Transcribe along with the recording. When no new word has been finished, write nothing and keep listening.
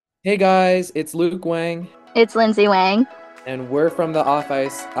Hey guys, it's Luke Wang, It's Lindsay Wang, and we're from the Off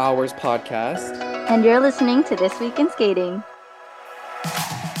Ice Hours podcast. and you're listening to This Week in Skating.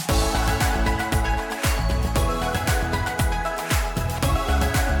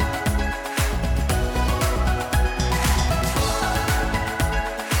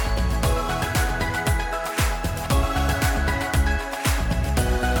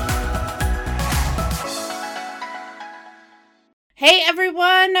 Hey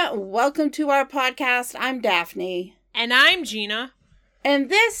everyone, welcome to our podcast. I'm Daphne. And I'm Gina. And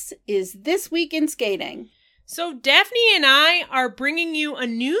this is This Week in Skating. So Daphne and I are bringing you a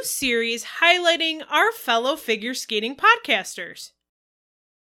new series highlighting our fellow figure skating podcasters.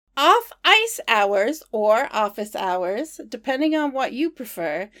 Off Ice Hours, or Office Hours, depending on what you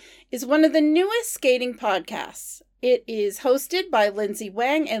prefer, is one of the newest skating podcasts. It is hosted by Lindsay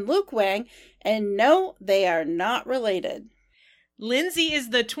Wang and Luke Wang, and no, they are not related. Lindsay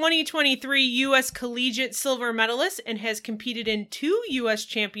is the 2023 U.S. Collegiate Silver Medalist and has competed in 2 U.S.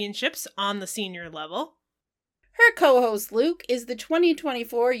 championships on the senior level. Her co-host Luke is the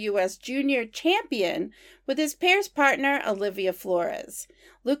 2024 U.S. Junior Champion with his pairs partner Olivia Flores.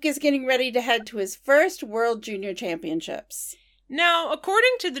 Luke is getting ready to head to his first World Junior Championships. Now,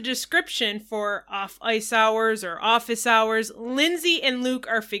 according to the description for Off Ice Hours or Office Hours, Lindsay and Luke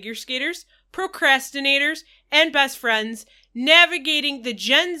are figure skaters, procrastinators, and best friends, navigating the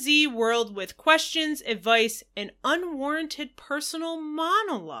Gen Z world with questions, advice, and unwarranted personal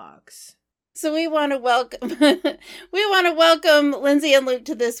monologues. So we want to welcome Lindsay and Luke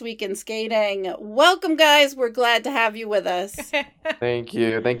to This Week in Skating. Welcome, guys. We're glad to have you with us. Thank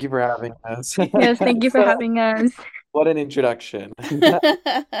you. Thank you for having us. Yes, thank you for having us. What an introduction. Yeah.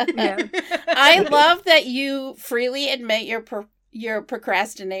 I love that you freely admit you're a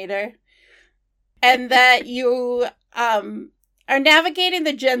procrastinator and that you are navigating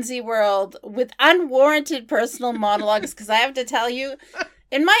the Gen Z world with unwarranted personal monologues, because I have to tell you,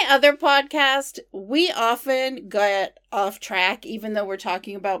 in my other podcast, we often get off track, even though we're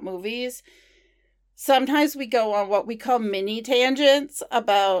talking about movies. Sometimes we go on what we call mini tangents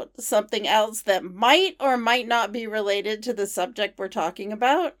about something else that might or might not be related to the subject we're talking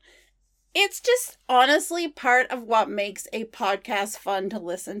about. It's just honestly part of what makes a podcast fun to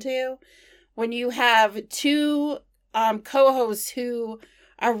listen to. When you have two co-hosts who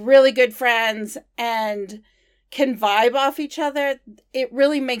are really good friends and can vibe off each other, it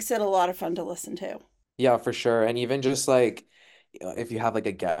really makes it a lot of fun to listen to. Yeah, for sure. And even just like if you have like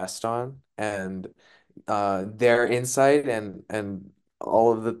a guest on and their insight and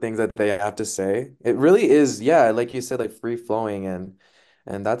all of the things that they have to say, it really is, yeah, like you said, like free flowing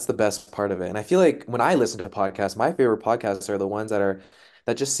and that's the best part of it. And I feel like when I listen to podcasts, my favorite podcasts are the ones that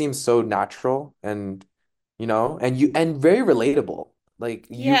just seem so natural and and very relatable. Like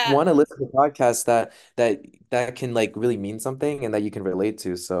you Yeah. want to listen to podcasts that can like really mean something and that you can relate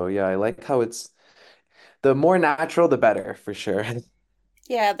to. So yeah, I like how it's the more natural, the better for sure.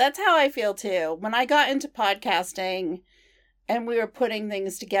 Yeah, that's how I feel too. When I got into podcasting and we were putting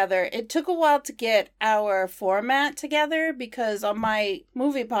things together, it took a while to get our format together because on my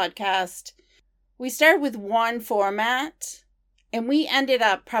movie podcast, we started with one format and we ended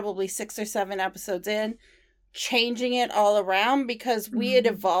up probably 6 or 7 episodes in changing it all around because we had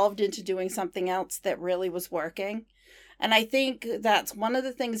evolved into doing something else that really was working. And I think that's one of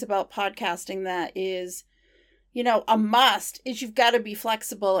the things about podcasting that is, a must is you've got to be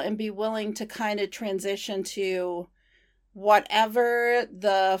flexible and be willing to kind of transition to whatever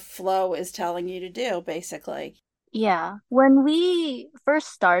the flow is telling you to do, basically. Yeah. When we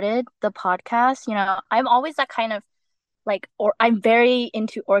first started the podcast, I'm always that kind of or I'm very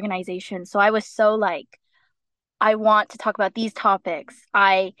into organization. So I was so I want to talk about these topics.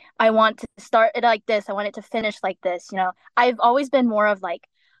 I want to start it like this. I want it to finish like this. I've always been more of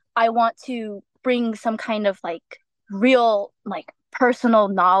I want to bring some kind of real personal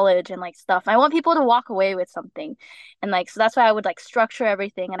knowledge and stuff. I want people to walk away with something. And so that's why I would structure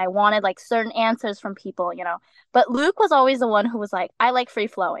everything and I wanted certain answers from people. But Luke was always the one who was I like free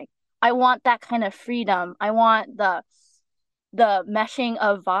flowing. I want that kind of freedom. I want the meshing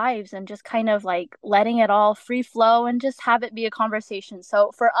of vibes and just kind of letting it all free flow and just have it be a conversation.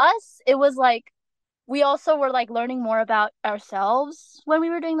 So for us, it was we also were learning more about ourselves when we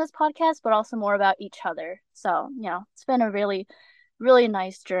were doing this podcast, but also more about each other. So, it's been a really, really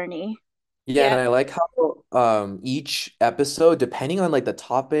nice journey. Yeah, and Yeah. I like how each episode, depending on like the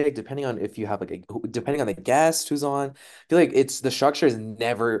topic, depending on if you have depending on the guest who's on, I feel like it's the structure is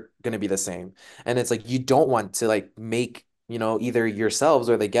never gonna be the same. And it's like you don't want to like make, either yourselves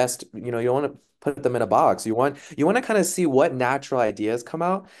or the guest, you don't want to put them in a box. You want to kind of see what natural ideas come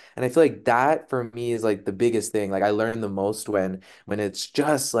out. And I feel like that for me is like the biggest thing. Like I learn the most when it's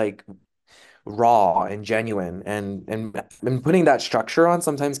just like raw and genuine and putting that structure on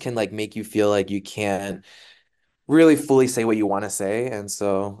sometimes can like make you feel like you can't really fully say what you want to say. And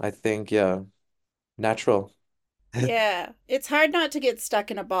so I think, yeah, natural. Yeah, it's hard not to get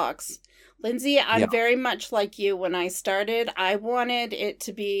stuck in a box. Lindsay, I'm Yeah. very much like you. When I started, I wanted it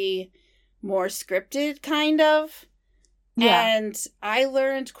to be more scripted, kind of. Yeah. And I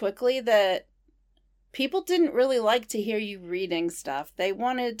learned quickly that people didn't really like to hear you reading stuff. They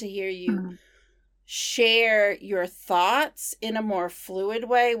wanted to hear you Mm. share your thoughts in a more fluid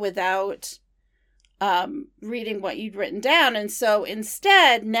way without reading what you'd written down. And so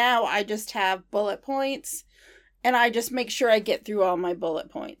instead, now I just have bullet points and I just make sure I get through all my bullet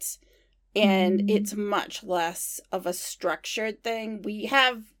points. And Mm. it's much less of a structured thing. We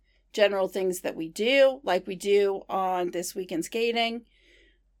have general things that we do, like we do on This Week in Skating,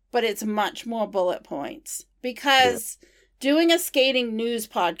 but it's much more bullet points Yeah. because doing a skating news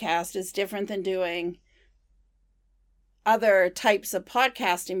podcast is different than doing other types of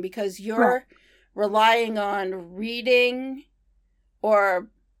podcasting because Right. you're relying on reading or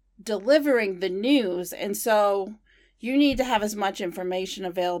delivering the news. And so you need to have as much information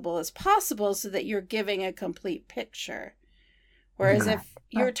available as possible so that you're giving a complete picture. Whereas Mhm. Right. if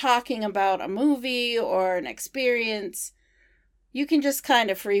you're talking about a movie or an experience, you can just kind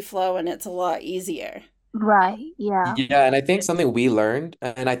of free flow and it's a lot easier. Right. Yeah. Yeah, and I think something we learned,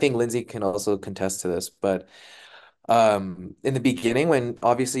 and I think Lindsay can also contest to this, but in the beginning when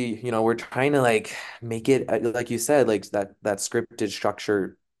obviously, we're trying to like make it like you said, like that scripted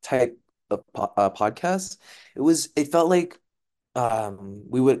structure type of podcast, it felt like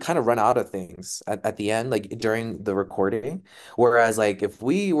we would kind of run out of things at the end, like during the recording. Whereas like if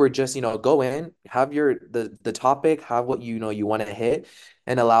we were just, go in, have the topic, have what you want to hit,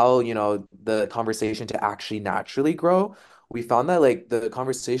 and allow, the conversation to actually naturally grow, we found that like the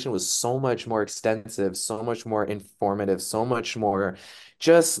conversation was so much more extensive, so much more informative, so much more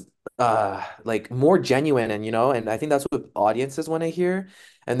just like more genuine, and I think that's what audiences want to hear.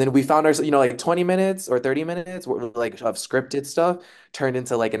 And then we found ourselves, like 20 minutes or 30 minutes like of scripted stuff turned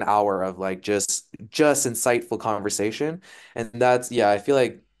into like an hour of like just insightful conversation. And that's, yeah, I feel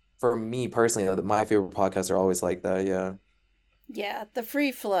like for me personally, my favorite podcasts are always like that. Yeah. Yeah, the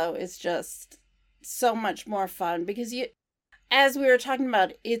free flow is just so much more fun because as we were talking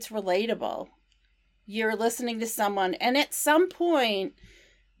about, it's relatable. You're listening to someone, and at some point,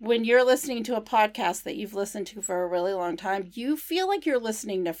 when you're listening to a podcast that you've listened to for a really long time, you feel like you're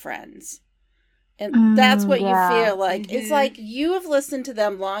listening to friends. And that's what you Yeah. feel like. It's like you have listened to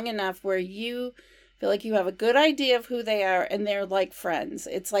them long enough where you feel like you have a good idea of who they are and they're like friends.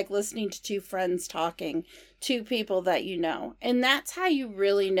 It's like listening to two friends talking, two people that you know. And that's how you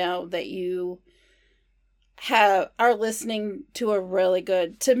really know that you are listening to a really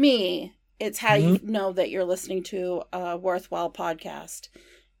good, to me, it's how you Mhm. know that you're listening to a worthwhile podcast.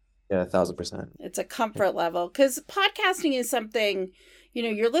 Yeah, 1,000%. It's a comfort level because podcasting is something,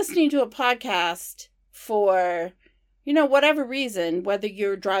 you're listening to a podcast for, whatever reason, whether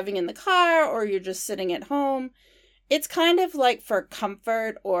you're driving in the car or you're just sitting at home. It's kind of like for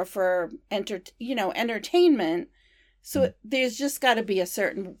comfort or for entertainment. So there's just got to be a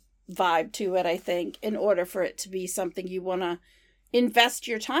certain vibe to it, I think, in order for it to be something you want to invest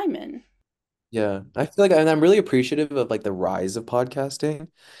your time in. Yeah, I feel like, and I'm really appreciative of like the rise of podcasting.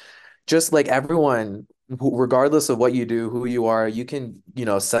 Just like everyone, regardless of what you do, who you are, you can,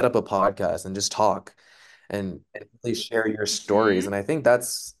 set up a podcast and just talk and really share your stories. And I think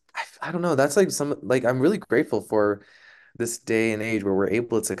I don't know, that's like like I'm really grateful for this day and age where we're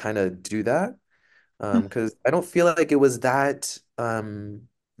able to kind of do that. Because I don't feel like it was that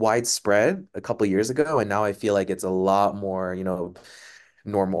widespread a couple years ago, and now I feel like it's a lot more,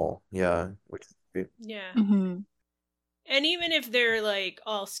 normal. Yeah, which is great. Yeah. Mm-hmm. And even if they're like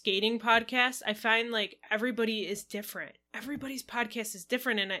all skating podcasts, I find like everybody is different. Everybody's podcast is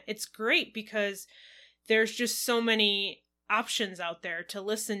different. And it's great because there's just so many options out there to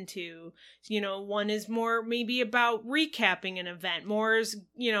listen to. One is more maybe about recapping an event. More is,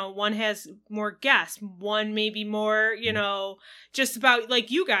 one has more guests. One maybe more, just about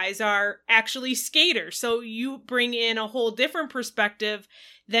like you guys are actually skaters. So you bring in a whole different perspective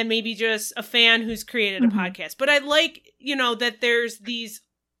than maybe just a fan who's created a Mm-hmm. podcast. But I like, that there's these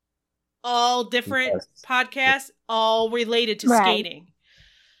all different Yes. podcasts all related to Right. skating.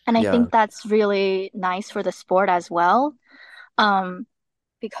 And I Yeah. think that's really nice for the sport as well.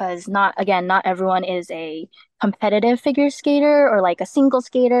 Because not everyone is a competitive figure skater or like a single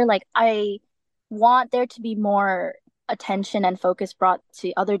skater. Like want there to be more attention and focus brought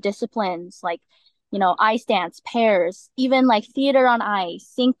to other disciplines like, ice dance, pairs, even like theater on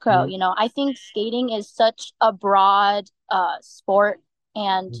ice, synchro. Mhm. I think skating is such a broad sport,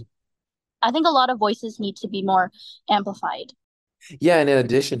 and I think a lot of voices need to be more amplified. Yeah, and in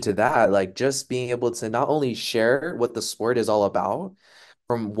addition to that, like just being able to not only share what the sport is all about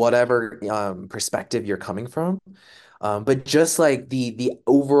from whatever perspective you're coming from, but just like the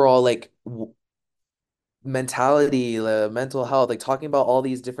overall like w mentality, mental health, like talking about all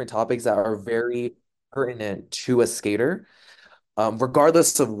these different topics that are very pertinent to a skater,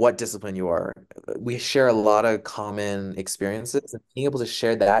 regardless of what discipline you are. We share a lot of common experiences, and being able to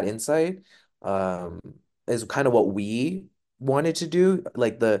share that insight um, is kind of what we wanted to do.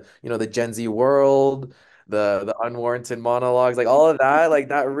 Like the Gen Z world, the unwarranted monologues, like all of that, like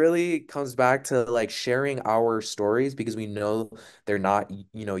that really comes back to like sharing our stories because we know they're not,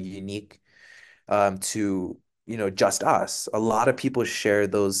 unique to just us. A lot of people share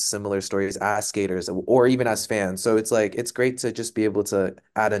those similar stories as skaters or even as fans. So it's like it's great to just be able to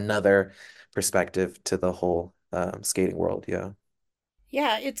add another perspective to the whole skating world. Yeah.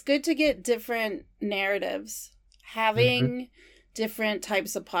 Yeah, it's good to get different narratives. Hmm. Having different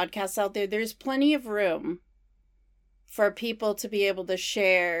types of podcasts out there, there's plenty of room for people to be able to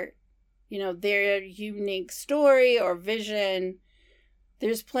share, their unique story or vision.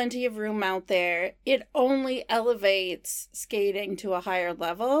 There's plenty of room out there. It only elevates skating to a higher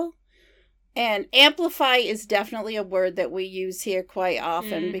level. And amplify is definitely a word that we use here quite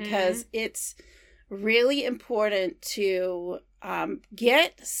often because it's really important to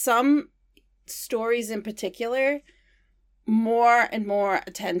get some stories in particular more and more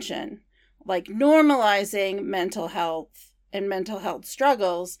attention, like normalizing mental health and mental health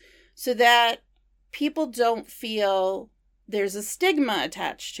struggles so that people don't feel there's a stigma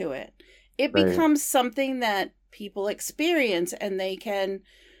attached to it. It Right. becomes something that people experience and they can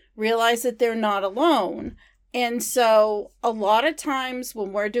realize that they're not alone. And so, a lot of times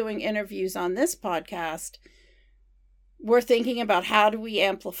when we're doing interviews on this podcast, we're thinking about how do we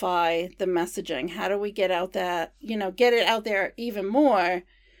amplify the messaging? How do we get out that, get it out there even more?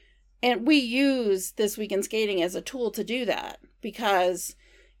 And we use This Week in Skating as a tool to do that because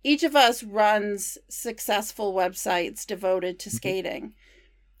each of us runs successful websites devoted to skating.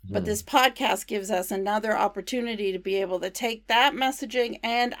 But Mhm. this podcast gives us another opportunity to be able to take that messaging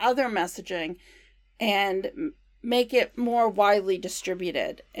and other messaging and make it more widely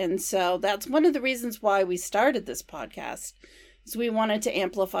distributed. And so that's one of the reasons why we started this podcast. Is we wanted to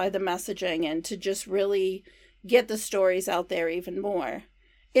amplify the messaging and to just really get the stories out there even more,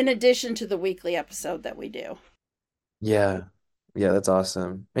 in addition to the weekly episode that we do. Yeah. Yeah, that's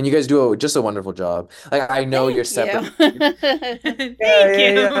awesome. And you guys do just a wonderful job. Like I know you're Thank separate. you. Yeah, Thank yeah,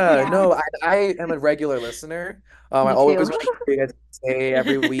 you. yeah. Yeah, No, I am a regular listener. I me always too. want to hear you guys say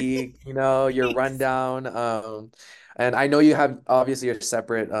every week, your Thanks. rundown. And I know you have obviously your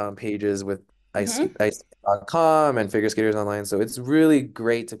separate pages with Mm-hmm. ice.com and Figure Skaters Online. So it's really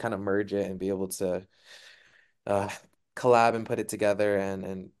great to kind of merge it and be able to uh, collab and put it together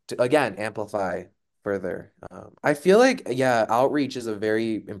and to, again, amplify further. I feel like, yeah, outreach is a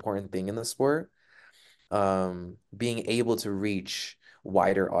very important thing in the sport, being able to reach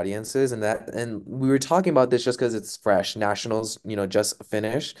wider audiences and we were talking about this just because it's fresh. Nationals, just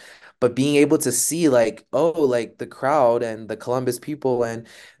finished, but being able to see like, oh, like the crowd and the Columbus people, and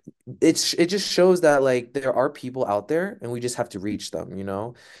it just shows that like there are people out there and we just have to reach them.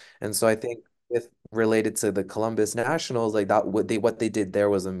 And so I think with related to the Columbus Nationals, like that what they did there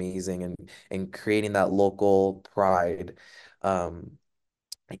was amazing, and creating that local pride. Um,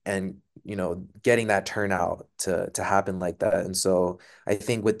 and getting that turnout to happen like that. And so I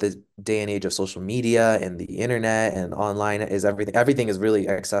think with the day and age of social media and the internet and online is everything is really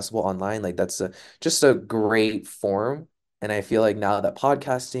accessible online. Like that's just a great form. And I feel like now that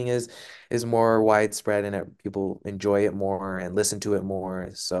podcasting is more widespread and people enjoy it more and listen to it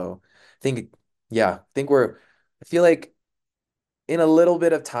more. So I think, yeah, I feel like in a little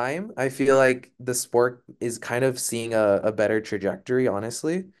bit of time, I feel like the sport is kind of seeing a better trajectory,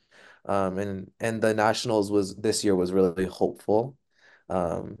 honestly. And the Nationals was this year was really hopeful,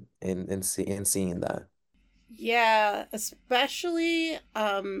 in seeing that. Yeah, especially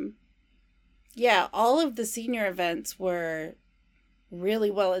yeah, all of the senior events were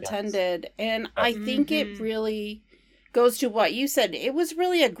really well Yes. attended. And I Yes. think it really goes to what you said. It was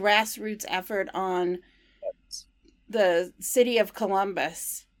really a grassroots effort on the city of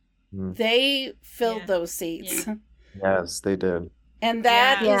Columbus. Mm. They filled Yeah. those Yeah. seats. Yes, they did. And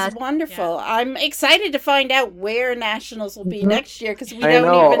that Yeah. is Yeah. wonderful. I'm excited to find out where nationals will be Mhm. next year because we I don't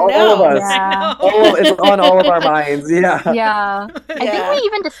know, even all of know. us. I Yeah. It's know. on all of our minds. Yeah. Yeah. I think we Yeah.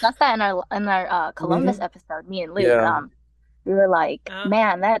 even discussed that in our Columbus Mhm. episode, me and Luke. Yeah. We were like, Oh,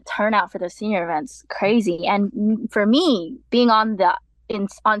 man, that turnout for the senior event's crazy. And for me, being on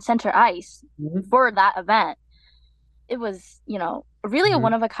center ice Mhm. for that event, it was, really a Mhm.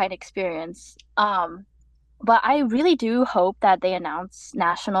 one of a kind experience. But I really do hope that they announce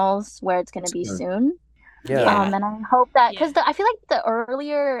nationals where it's going to be Soon. soon. Yeah. Yeah. And I hope that yeah. because I feel like the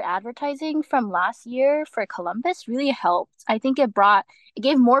earlier advertising from last year for Columbus really helped. I think it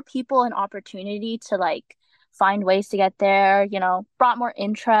gave more people an opportunity to like find ways to get there, brought more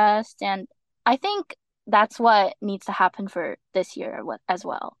interest. And I think that's what needs to happen for this year as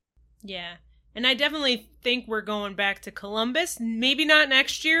well. Yeah. And I definitely think we're going back to Columbus. Maybe not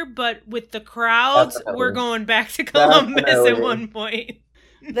next year, but with the crowds, we're Definitely. going back to Columbus at Definitely. one point.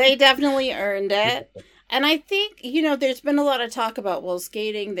 They definitely earned it. And I think, there's been a lot of talk about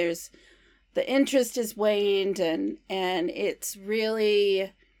skating. The interest has waned and it's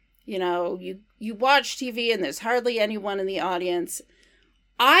really, you watch TV and there's hardly anyone in the audience.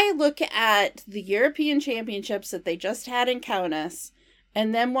 I look at the European Championships that they just had in Kaunas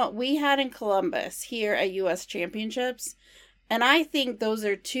and then what we had in Columbus here at US Championships. And I think those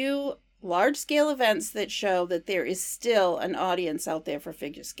are two large scale events that show that there is still an audience out there for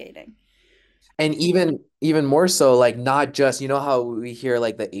figure skating. And even more so, like not just, how we hear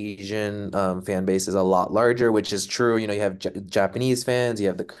like the Asian fan base is a lot larger, which is true. You have Japanese fans, you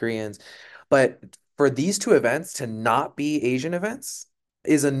have the Koreans, but for these two events to not be Asian events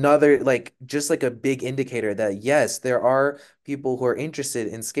is another like just like a big indicator that yes, there are people who are interested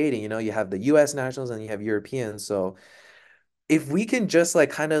in skating. You have the US nationals and you have Europeans. So if we can just like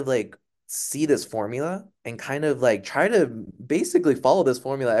kind of like see this formula and kind of like try to basically follow this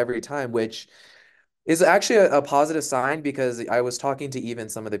formula every time, which is actually a positive sign because I was talking to even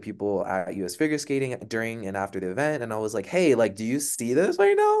some of the people at US Figure Skating during and after the event, and I was like, "Hey, like, do you see this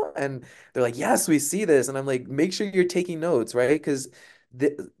right now?" And they're like, "Yes, we see this." And I'm like, "Make sure you're taking notes, right? Because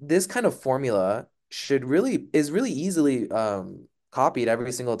this kind of formula is really easily copied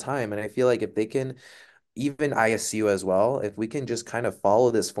every single time, and I feel like if they can even ISU as well, if we can just kind of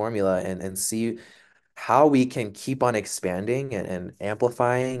follow this formula and see how we can keep on expanding and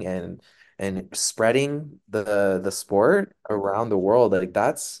amplifying and spreading the sport around the world, like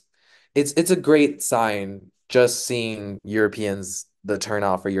it's a great sign just seeing the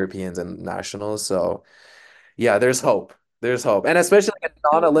turnout for Europeans and nationals. So yeah, there's hope, and especially like a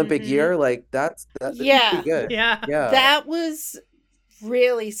non-Olympic Mm-hmm. year, like that's pretty Yeah, good. Yeah. Yeah. that was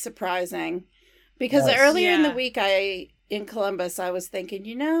really surprising because Yes. earlier in the Yeah. week in Columbus I was thinking,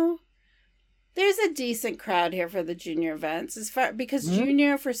 there's a decent crowd here for the junior events because Mhm.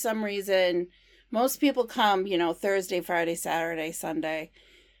 junior for some reason most people come, Thursday, Friday, Saturday, Sunday.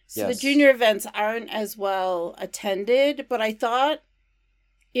 So the Yes. junior events aren't as well attended, but I thought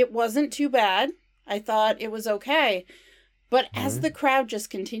it wasn't too bad. I thought it was okay. But as the Mhm. crowd just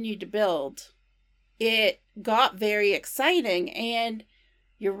continued to build, it got very exciting. And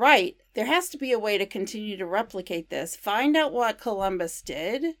you're right, there has to be a way to continue to replicate this. Find out what Columbus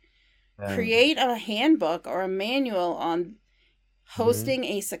did, Yeah. create a handbook or a manual on Mhm. hosting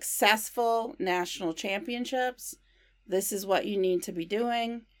a successful national championships. This is what you need to be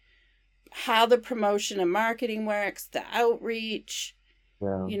doing, how the promotion and marketing works, the outreach.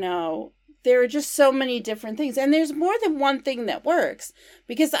 Yeah. There are just so many different things. And there's more than one thing that works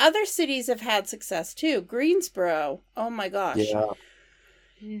because other cities have had success too. Greensboro, oh my gosh. Yeah.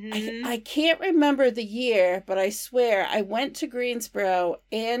 Mm-hmm. I can't remember the year, but I swear I went to Greensboro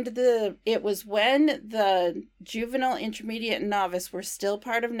and it was when the juvenile, intermediate, and novice were still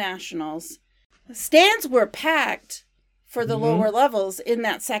part of nationals. Stands were packed for the Mhm. lower levels in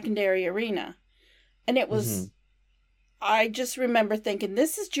that secondary arena. And it was, Mhm. I just remember thinking,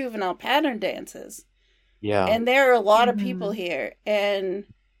 this is juvenile pattern dances. Yeah. And there are a lot of people Mhm. here. And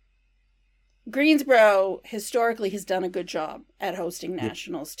Greensboro historically has done a good job at hosting Yeah.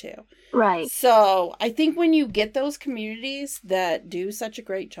 nationals too. Right. So I think when you get those communities that do such a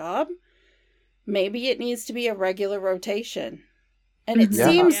great job, maybe it needs to be a regular rotation. And it Mhm. Yeah.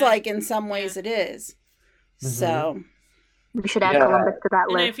 seems Yeah. like in some ways Yeah. it is. Mhm. So, We should add Yeah. Columbus to that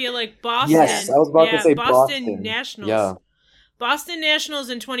And I list. feel like Yes, I Boston, was about to yeah, say Boston Boston. Nationals. Yeah. Boston Nationals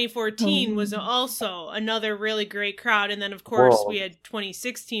in 2014 was Mm. also another really great crowd. And then, of course, we World. had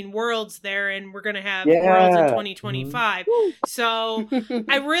 2016 Worlds there, and we're going to have Worlds in Yeah. Mhm. 2025. So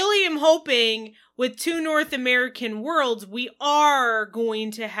I really am hoping with two North American Worlds, we are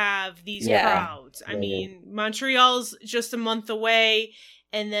going to have these Yeah. crowds. I Right. mean, Montreal's just a month away.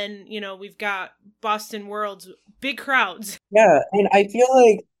 And then, we've got Boston Worlds, big crowds. Yeah, and I feel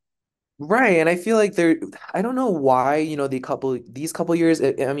like right, and I feel like I don't know why, these couple years,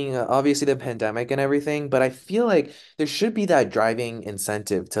 I mean, obviously the pandemic and everything, but I feel like there should be that driving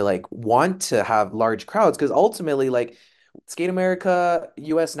incentive to like want to have large crowds because ultimately, like Skate America,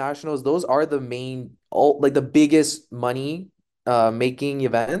 US Nationals, those are the main, all like the biggest money making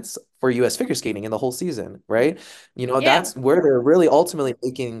events for US figure skating in the whole season, right? Yeah. That's where they're really ultimately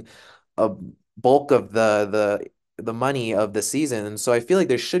making a bulk of the money of the season. And so I feel like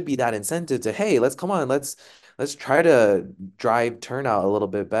there should be that incentive to, hey, let's come on, let's try to drive turnout a little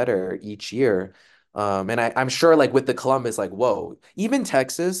bit better each year. And I'm sure like with the Columbus, like, whoa, even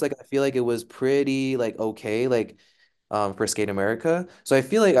Texas, like I feel like it was pretty like okay, like for Skate America. So I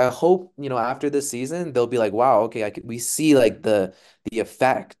feel like I hope, after this season, they'll be like, wow, okay, we see like the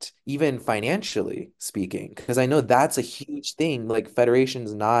effect, even financially speaking, because I know that's a huge thing, like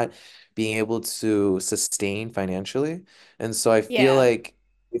federations not being able to sustain financially. And so I feel Yeah. like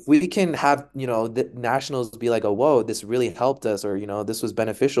if we can have, the nationals be like, oh, whoa, this really helped us, or, this was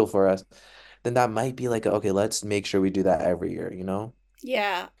beneficial for us, then that might be like, okay, let's make sure we do that every year.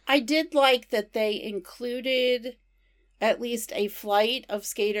 Yeah. I did like that they included at least a flight of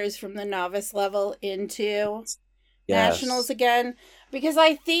skaters from the novice level into nationals Yes. again, because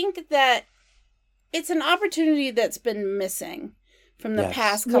I think that it's an opportunity that's been missing from the Yes.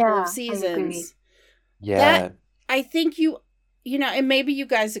 past couple of Yeah, I agree. seasons. That Yeah. I think and maybe you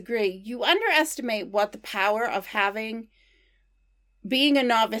guys agree, you underestimate what the power of having being a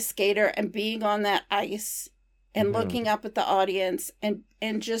novice skater and being on that ice and looking Hmm. up at the audience and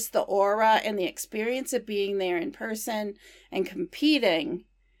just the aura and the experience of being there in person and competing.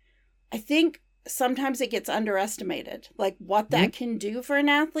 I think sometimes it gets underestimated, like what that can do for an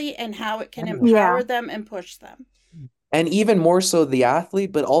athlete and how it can Yeah. Yeah. empower them and push them. And even more so the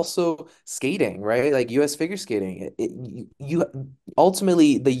athlete, but also skating, right? Like US figure skating. You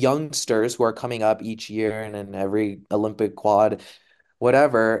ultimately the youngsters who are coming up each year and in every Olympic quad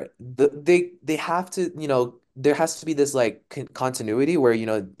whatever, they have to, there has to be this like continuity where,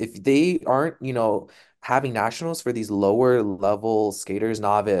 if they aren't, having nationals for these lower level skaters,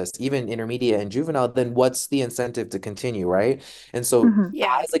 novice, even intermediate and juvenile, then what's the incentive to continue, right? And so Hmm.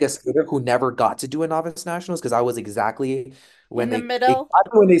 Yeah. as like a skater who never got to do a novice nationals, because I was In the middle.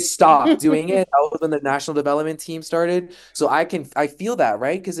 exactly when they stopped doing it, that was when the national development team started. So I feel that,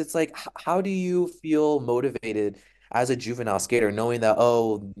 right? Because it's like, how do you feel motivated as a juvenile skater, knowing that,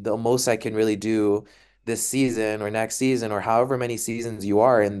 oh, the most I can really do this season or next season or however many seasons you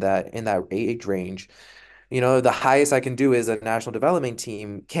are in that age range, the highest I can do is a national development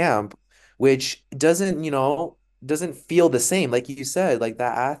team camp, which doesn't feel the same. Like you said, like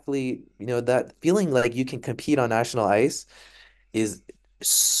that athlete, that feeling like you can compete on national ice is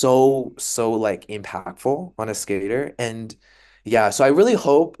so like impactful on a skater. And yeah, so I really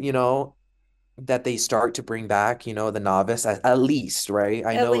hope, that they start to bring back, the novice at least, right?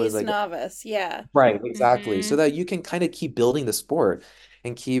 I At know it was least like, novice. Yeah. right, exactly. So Mm-hmm. that you can kind of keep building the sport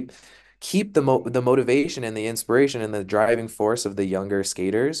and keep the motivation and the inspiration and the driving force of the younger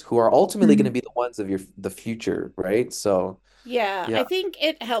skaters who are ultimately going to Hmm. be the ones of the future, right? So, Yeah, yeah. I think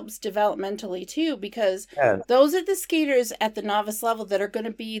it helps developmentally too because Yeah, those are the skaters at the novice level that are going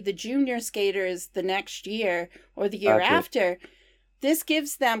to be the junior skaters the next year or the year exactly. after. This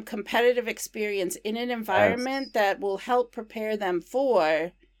gives them competitive experience in an Yes. environment that will help prepare them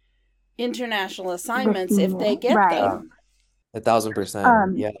for international The assignments if senior, they get right. Yeah, them.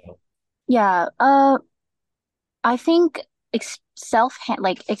 1,000%. Um, Yeah. yeah. I think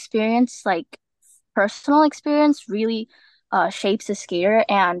like experience, like personal experience, really shapes a skater.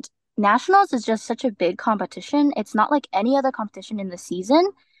 And nationals is just such a big competition. It's not like any other competition in the season.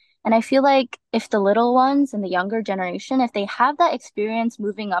 And I feel like if the little ones and the younger generation, if they have that experience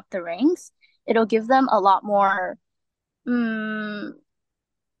moving up the ranks, it'll give them a lot more, mm,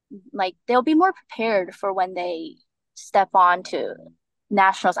 like they'll be more prepared for when they step on to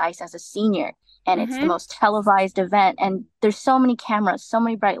nationals ice as a senior, and it's the Mm-hmm. most televised event, and there's so many cameras, so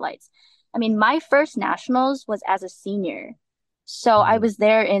many bright lights. I mean, my first nationals was as a senior, so I Mhm. was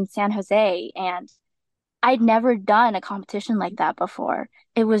there in San Jose, and I'd never done a competition like that before.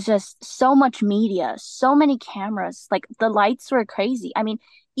 It was just so much media, so many cameras. Like the lights were crazy. I mean,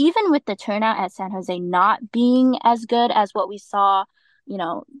 even with the turnout at San Jose not being as good as what we saw,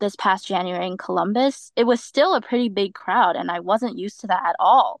 this past January in Columbus, it was still a pretty big crowd, and I wasn't used to that at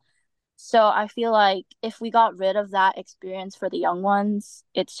all. So I feel like if we got rid of that experience for the young ones,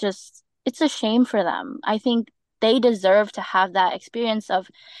 it's a shame for them. I think they deserve to have that experience of,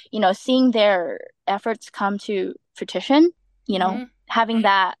 seeing their efforts come to fruition, Hmm. having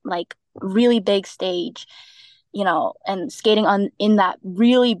that like really big stage, and skating on in that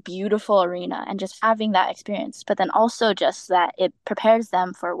really beautiful arena and just having that experience, but then also just that it prepares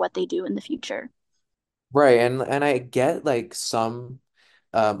them for what they do in the future. Right, and I get like some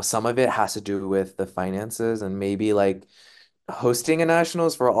of it has to do with the finances and maybe like hosting a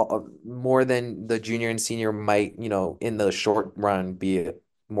nationals for more than the junior and senior might, in the short run be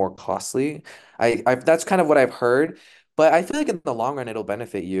more costly. I that's kind of what I've heard, but I feel like in the long run it'll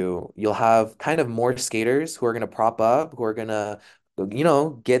benefit you. You'll have kind of more skaters who are going to prop up, who are going to,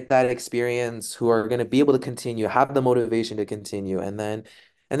 get that experience, who are going to be able to continue, have the motivation to continue, and then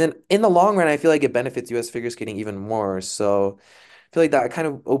in the long run, I feel like it benefits US figure skating even more. So feel like that kind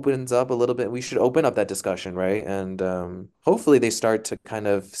of opens up a little bit. We should open up that discussion, right? And hopefully they start to kind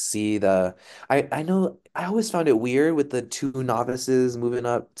of see the. I know I always found it weird with the two novices moving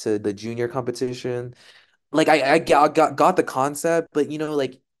up to the junior competition. Like I got the concept, but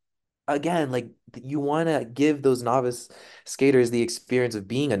like again, like you want to give those novice skaters the experience of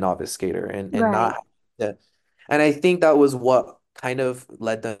being a novice skater and Right. not have to, and I think that was what kind of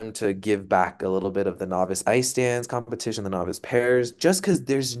led them to give back a little bit of the novice ice dance competition, the novice pairs, just because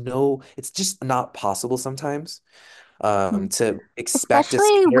it's just not possible sometimes to expect a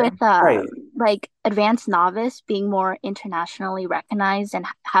Especially skater. with Right. like advanced novice being more internationally recognized and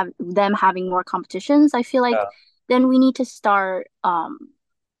have them having more competitions, I feel like Yeah. then we need to start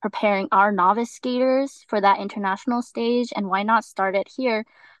preparing our novice skaters for that international stage, and why not start it here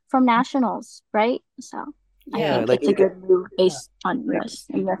from nationals, right? So I Yeah. Yeah, think like it's a good move yeah. based on Like US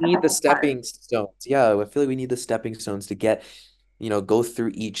we need the USFS's part. stepping stones. Yeah, I feel like we need the stepping stones to get, go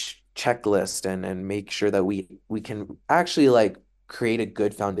through each checklist and make sure that we can actually like create a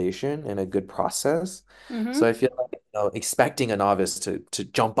good foundation and a good process. Hmm. So I feel like, expecting a novice to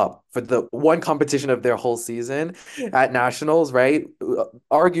jump up for the one competition of their whole season at nationals, right?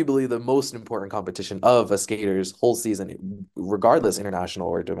 Arguably the most important competition of a skater's whole season, regardless international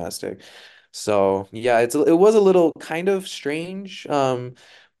or domestic. So yeah, it was a little kind of strange,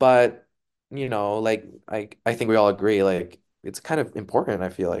 but like I think we all agree, like it's kind of important, I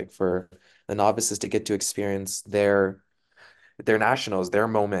feel like, for the novices to get to experience their nationals, their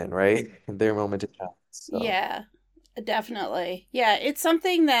moment, right? Their moment to shine. So Yeah, definitely. Yeah, it's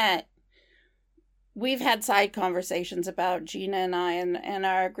something that we've had side conversations about, Gina and I and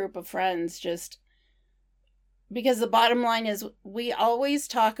our group of friends, just because the bottom line is we always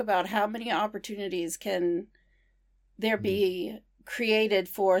talk about how many opportunities can there mhm. be created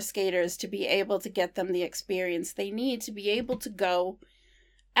for skaters to be able to get them the experience they need to be able to go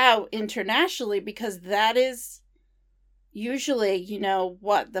out internationally, because that is usually,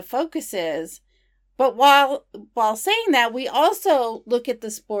 what the focus is. But while saying that, we also look at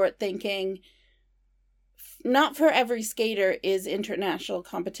the sport thinking not for every skater is international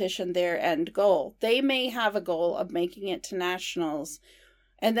competition their end goal. They may have a goal of making it to nationals,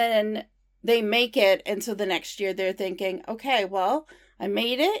 and then they make it, and so the next year they're thinking, okay, well, I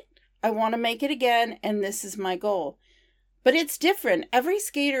made it, I want to make it again, and this is my goal. But it's different. Every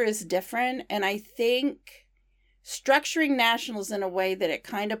skater is different, and I think structuring nationals in a way that it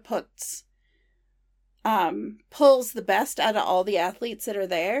kind of pulls the best out of all the athletes that are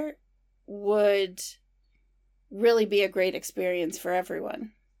there would really be a great experience for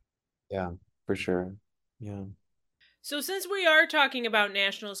everyone. Yeah, for sure. Yeah. So, since we are talking about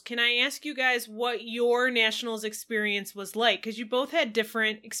nationals, can I ask you guys what your nationals experience was like? Because you both had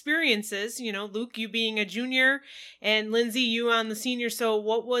different experiences. Luke, you being a junior, and Lindsay, you on the senior. So,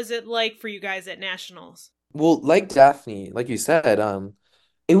 what was it like for you guys at nationals? Well, like Daphne, like you said,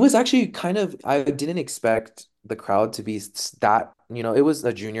 it was actually kind of, I didn't expect the crowd to be that, it was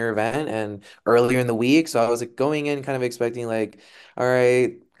a junior event and earlier in the week. So I was like going in kind of expecting like, all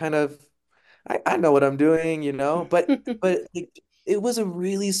right, kind of, I know what I'm doing, but like, it was a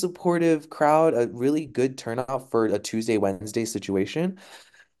really supportive crowd, a really good turnout for a Tuesday, Wednesday situation.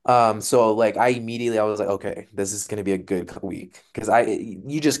 So like I was like, okay, this is gonna be a good week because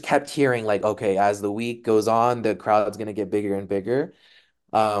you just kept hearing like, okay, as the week goes on, the crowd's gonna get bigger and bigger,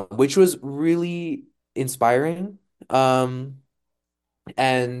 which was really inspiring.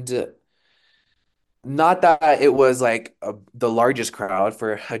 And not that it was like the largest crowd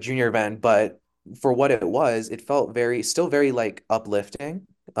for a junior event, but for what it was, it felt still very like uplifting.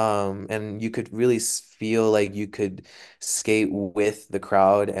 And you could really feel like you could skate with the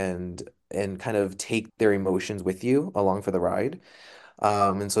crowd and kind of take their emotions with you along for the ride.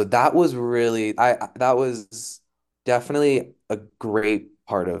 And so that was really that was definitely a great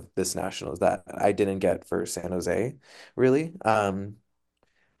part of this nationals that I didn't get for San Jose, really.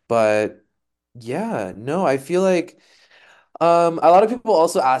 But yeah, no, I feel like a lot of people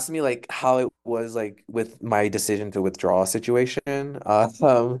also ask me like how it was like with my decision to withdraw situation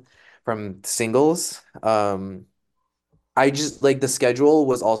from singles. I just like the schedule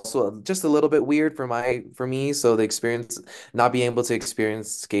was also just a little bit weird for me, so the experience not being able to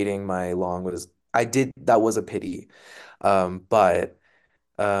experience skating my long was I did that was a pity. But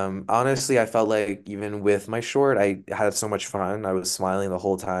honestly, I felt like even with my short, I had so much fun. I was smiling the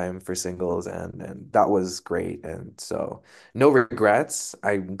whole time for singles, and that was great. And so, no regrets.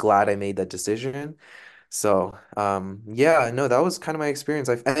 I'm glad I made that decision. So, yeah, no, that was kind of my experience.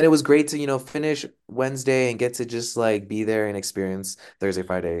 And it was great to, finish Wednesday and get to just like be there and experience Thursday,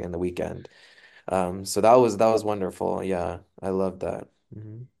 Friday, and the weekend. So that was wonderful. Yeah, I love that.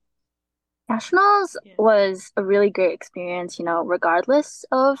 Hmm. Nationals Yeah. was a really great experience, regardless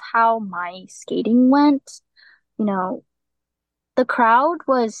of how my skating went. You know, the crowd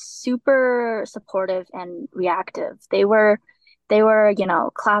was super supportive and reactive. They were,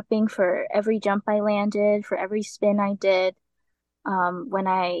 clapping for every jump I landed, for every spin I did. When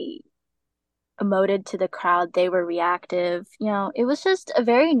I emoted to the crowd, they were reactive. It was just a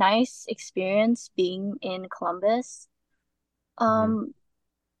very nice experience being in Columbus. Hmm. Um,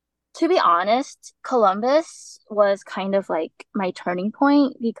 to be honest, Columbus was kind of like my turning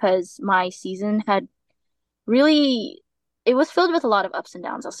point because my season had really it was filled with a lot of ups and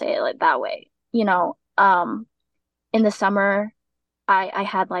downs, I'll say it like that way. In the summer, I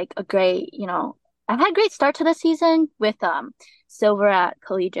had like a great, I've had a great start to the season with silver at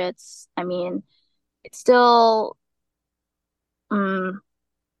collegiates. I mean, it's still um,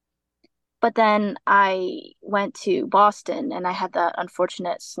 but then I went to Boston and I had that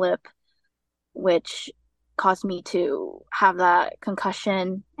unfortunate slip which caused me to have that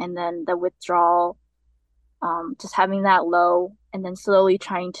concussion and then the withdrawal, just having that low and then slowly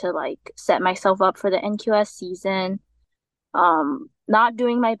trying to like set myself up for the NQS season. Not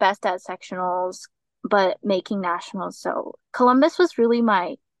doing my best at sectionals, but making nationals. So Columbus was really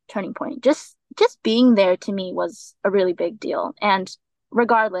my turning point. Just being there to me was a really big deal. And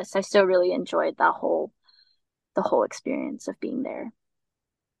regardless, I still really enjoyed the whole experience of being there.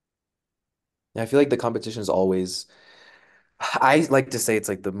 I feel like the competition is always I like to say it's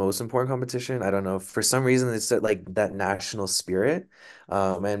like the most important competition. I don't know. For some reason, it's that, like that national spirit.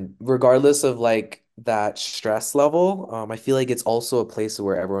 And regardless of like that stress level, I feel like it's also a place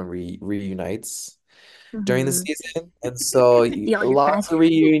where everyone reunites during the Mm-hmm. season. And so See all your friends. lots of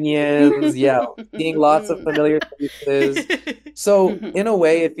reunions, yeah, seeing lots of familiar faces. So in a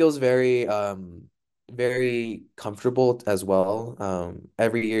way, it feels very comfortable as well.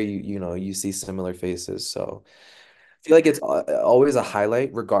 Every year you see similar faces. So feel like it's always a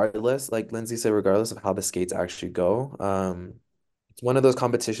highlight, regardless, like Lindsay said, regardless of how the skates actually go. It's one of those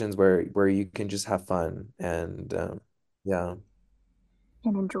competitions where you can just have fun and yeah.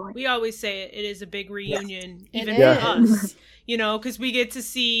 And enjoy. We always say it is a big Yeah. reunion, It even for Yeah. us, because we get to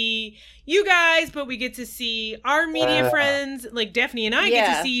see you guys, but we get to see our media friends. Like Daphne and I get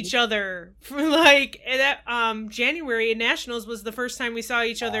to Yeah. see each other for like that. January at Nationals was the first time we saw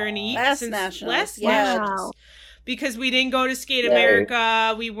each other Last since nationals. last Yeah. Nationals. Wow. Because we didn't go to Skate Right. America,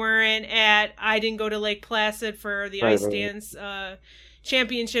 I didn't go to Lake Placid for the Right, ice right. dance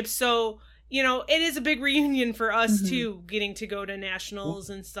championships. So it is a big reunion for us Mm-hmm. too, getting to go to nationals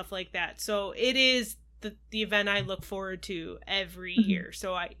and stuff like that. So it is the event I look forward to every Mm-hmm. year.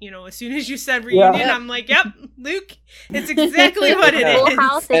 So as soon as you said Yeah. reunion, Yep. I'm like, yep, Luke, it's exactly what it Yeah. Full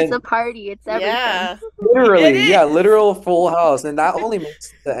house, is. it's And a party, it's everything. Yeah. It literally, yeah, is. literal full house. And that only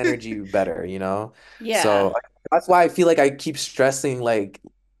makes the energy better. So Yeah. that's why I feel like I keep stressing like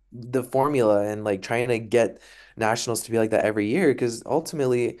the formula and like trying to get nationals to be like that every year because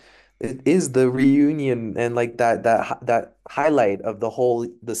ultimately it is the reunion and like that highlight of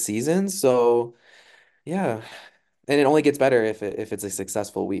the season. So yeah. And it only gets better if it's a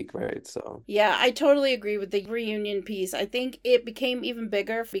successful week, right? So Yeah, I totally agree with the reunion piece. I think it became even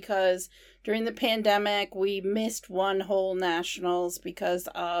bigger because during the pandemic, we missed one whole nationals because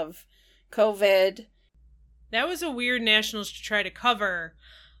of COVID. That was a weird nationals to try to cover.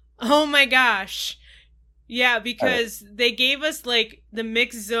 Oh my gosh. Yeah, because they gave us like the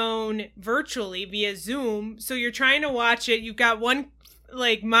mixed zone virtually via Zoom. So you're trying to watch it. You've got one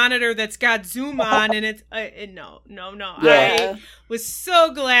like monitor that's got Zoom on, and it's no. Yeah. I was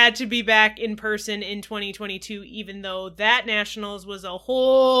so glad to be back in person in 2022, even though that Nationals was a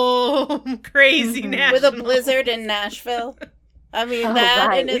whole crazy national with a blizzard in Nashville. I mean, Oh, that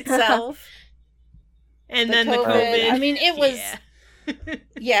right. in itself. and the then the COVID. COVID. I mean, it was.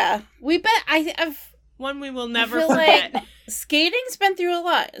 Yeah, we bet. I've one we will never feel forget. like skating's been through a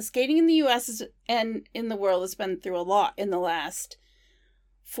lot. Skating in the U.S. and in the world has been through a lot in the last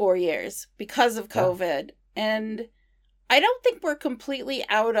 4 years because of COVID. And I don't think we're completely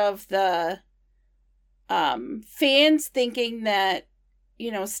out of the fans thinking that,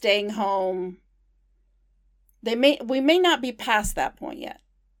 staying home. We may not be past that point yet.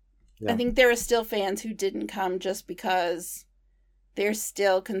 Yeah. I think there are still fans who didn't come just because they're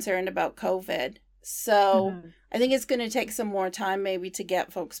still concerned about COVID. So I think it's going to take some more time maybe to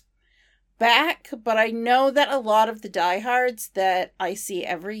get folks back. But I know that a lot of the diehards that I see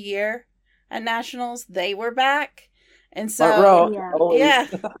every year at Nationals, they were back. And so, yeah,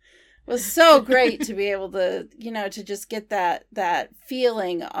 it was so great to be able to, to just get that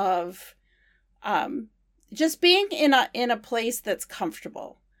feeling of just being in a place that's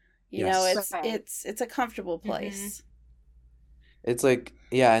comfortable. It's a comfortable place. It's like,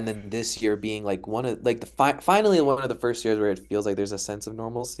 and then this year being like one of like finally one of the first years where it feels like there's a sense of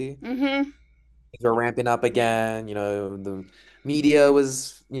normalcy. Mm-hmm. We're ramping up again, the media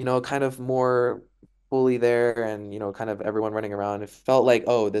was, kind of more fully there and, kind of everyone running around. It felt like,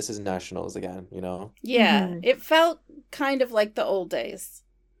 oh, this is Nationals again, Yeah, it felt kind of like the old days.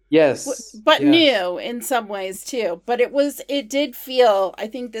 Yes. But new in some ways too. But it did feel, I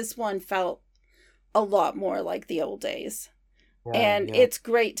think this one felt a lot more like the old days. And it's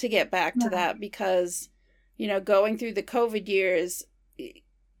great to get back to that because, going through the COVID years,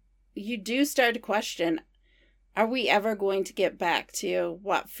 you do start to question, are we ever going to get back to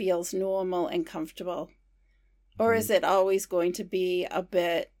what feels normal and comfortable? Or is it always going to be a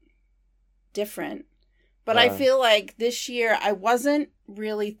bit different? But I feel like this year I wasn't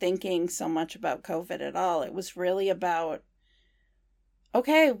really thinking so much about COVID at all. It was really about,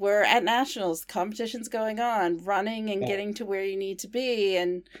 okay, we're at Nationals, competition's going on, running and getting to where you need to be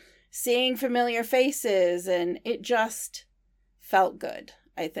and seeing familiar faces. And it just felt good,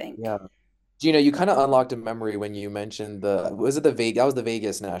 I think. Yeah. Gina, you kind of unlocked a memory when you mentioned that was the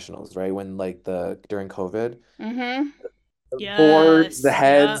Vegas Nationals, right? When during COVID. Mm-hmm. The boards, the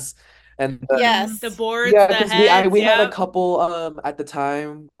heads, and the boards, yeah, the because heads. we had a couple at the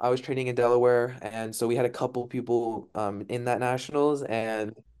time I was training in Delaware, and so we had a couple people in that Nationals,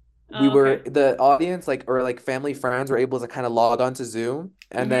 and we were the audience or family friends were able to kind of log on to Zoom,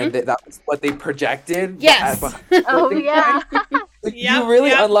 and then that was what they projected. Yes. Oh yeah. You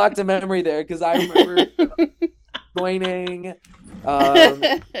really unlocked a memory there because I remember joining.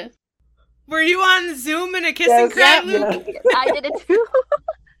 Were you on Zoom in a kiss and cry, Luke? I did it too.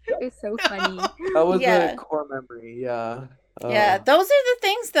 It's so funny. That was a core memory, yeah. Yeah, those are the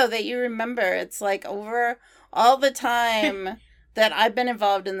things, though, that you remember. It's like over all the time that I've been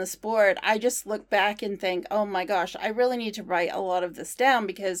involved in the sport, I just look back and think, oh my gosh, I really need to write a lot of this down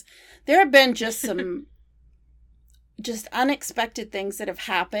because there have been just some just unexpected things that have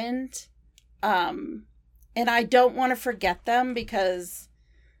happened. And I don't want to forget them because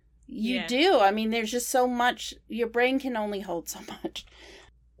you do. I mean, there's just so much. Your brain can only hold so much.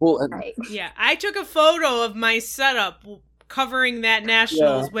 Well, yeah, I took a photo of my setup covering that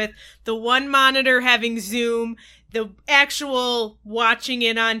Nationals with the one monitor having Zoom, the actual watching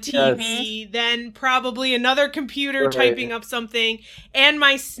it on TV, then probably another computer typing up something, and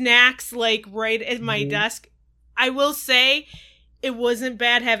my snacks right at my desk. I will say it wasn't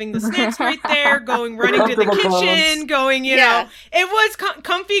bad having the snacks right there, running to the kitchen, know, it was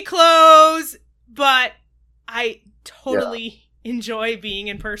comfy clothes, but I totally enjoy being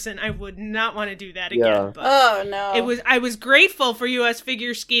in person. I would not want to do that again. But oh no. I was grateful for US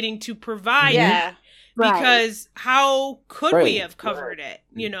Figure Skating to provide it because how could we have covered it?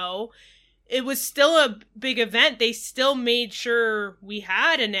 It was still a big event. They still made sure we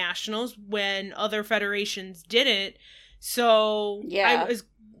had a Nationals when other federations didn't. So I was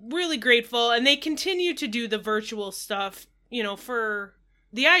really grateful, and they continue to do the virtual stuff, for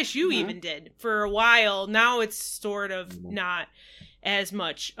the ISU even did for a while. Now it's sort of not as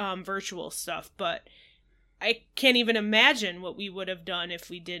much virtual stuff, but I can't even imagine what we would have done if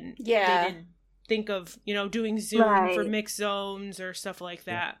we didn't. Yeah. They didn't think of, doing Zoom for mixed zones or stuff like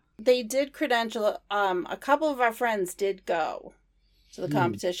that. They did credential. A couple of our friends did go to the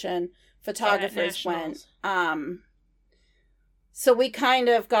competition, at photographers went. nationals. So we kind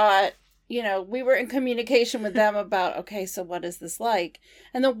of got, we were in communication with them about, okay, so what is this like?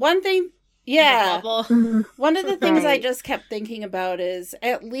 And the one thing, yeah, The bubble. Mhm. one of the things I Right. just kept thinking about is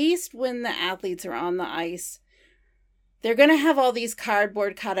at least when the athletes are on the ice, they're going to have all these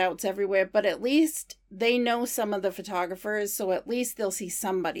cardboard cutouts everywhere, but at least they know some of the photographers, so at least they'll see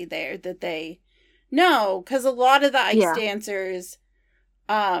somebody there that they know. Because a lot of the ice Yeah. dancers,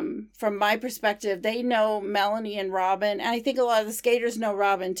 from my perspective, they know Melanie and Robin, and I think a lot of the skaters know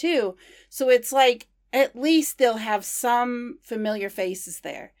Robin too. So it's like at least they'll have some familiar faces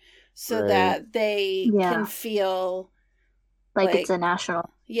there, so Right. that they Yeah. can feel Like it's a national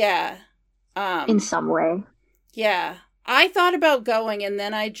yeah, in some way. yeah. I thought about going, and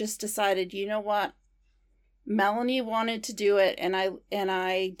then I just decided, you know what? Melanie wanted to do it, and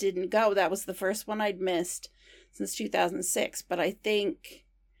I didn't go. That was the first one I'd missed since 2006, but I think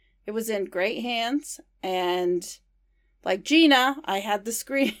it was in great hands. And like Gina, I had the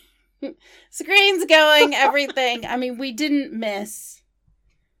screens going, everything. I mean, we didn't miss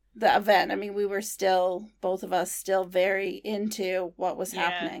the event. I mean, we were still, both of us, still very into what was Yeah.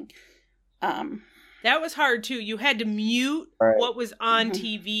 happening. That was hard too. You had to mute Right. what was on Mhm.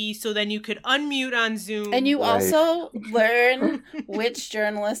 TV so then you could unmute on Zoom. And you Right. also learn which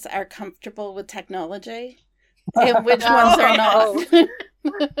journalists are comfortable with technology and which ones are not.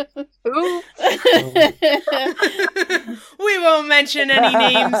 Ooh. We won't mention any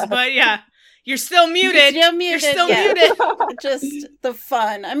names, but yeah, you're still muted. Still muted, You're still yeah. muted. Just the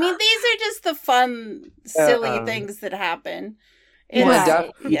fun. I mean, these are just the fun, silly Yeah. things that happen. Well, Right. and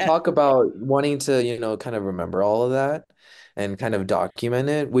definitely Yeah. talk about wanting to, kind of remember all of that and kind of document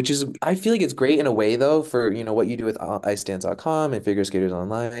it, which is, I feel like it's great in a way though, for, what you do with icedance.com and Figure Skaters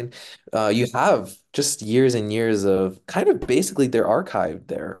Online. You have just years and years of kind of basically they're archived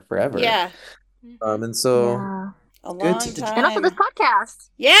there forever. Yeah. And so Yeah. A good long to- And also this time. podcast.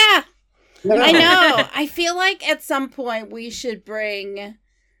 Yeah. Yeah. I know. I feel like at some point we should bring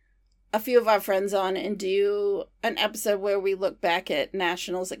a few of our friends on and do an episode where we look back at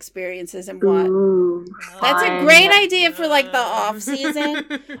nationals experiences and what. Ooh, That's a fun. great idea for like the off season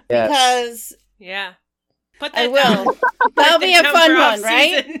Yes. because Yeah. Put I that will. down. That'll Put be that a down fun for one,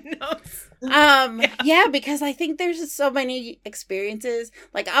 right? off-season notes. Yeah, because I think there's just so many experiences.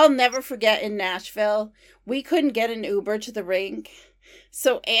 Like I'll never forget in Nashville, we couldn't get an Uber to the rink.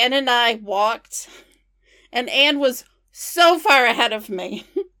 So Anne and I walked, and Anne was so far ahead of me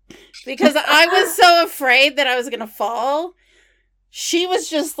because I was so afraid that I was going to fall. She was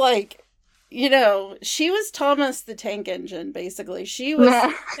just like, she was Thomas the Tank Engine, basically. She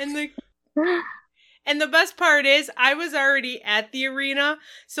was, And the And the best part is, I was already at the arena.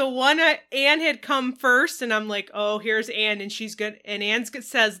 So Anne had come first, and I'm like, "Oh, here's Anne, and she's good." And Anne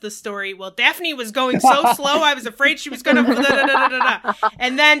says the story. Well, Daphne was going so slow, I was afraid she was gonna.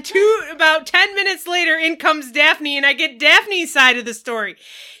 And then about 10 minutes later, in comes Daphne, and I get Daphne's side of the story.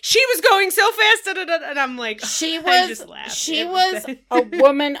 She was going so fast, and I'm like, she I was, just laughed. she It was a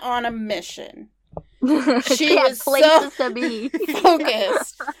woman on a mission. She had was places to be.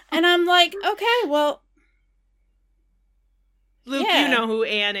 Focused. And I'm like, okay, well, Luke, yeah. you know who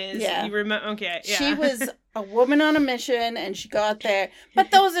Anne is. Yeah. You remember? Okay, yeah. she was a woman on a mission and she got there.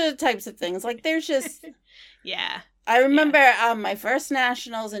 But those are the types of things. Like, there's just, Yeah. I remember my first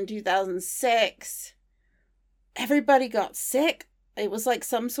nationals in 2006, everybody got sick. It was like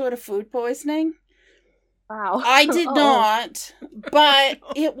some sort of food poisoning. Wow. I did Oh. not, but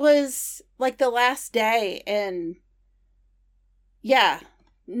it was like the last day, and yeah,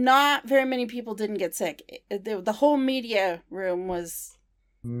 not very many people didn't get sick. The whole media room was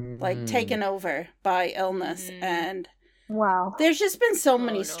like Mhm. taken over by illness, Mhm. and Wow. there's just been so Oh,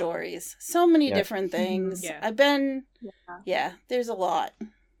 many no. stories, so many Yeah. different things. Yeah. I've been, Yeah. there's a lot.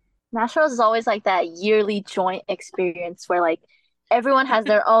 Nationals is always like that yearly joint experience where like everyone has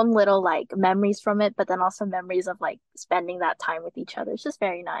their own little like memories from it, but then also memories of like spending that time with each other. It's just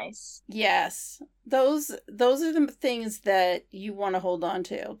very nice. Yes, those are the things that you want to hold on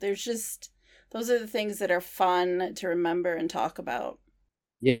to. Those are the things that are fun to remember and talk about.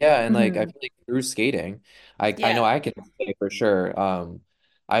 Yeah, and like I Mhm. feel like through skating, I Yeah. know I can say for sure.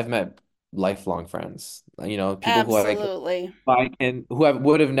 I've met lifelong friends. People who Absolutely.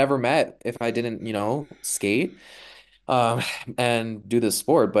 would have never met if I didn't, skate, um, and do this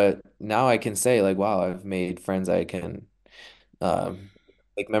sport. But now I can say like, wow, I've made friends I can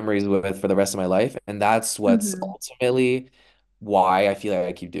make memories with for the rest of my life, and that's what's Mhm. ultimately why I feel like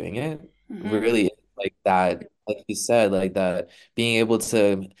I keep doing it. Mhm. Really, like that, like you said, like that being able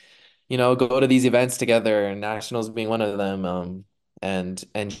to go to these events together and nationals being one of them. and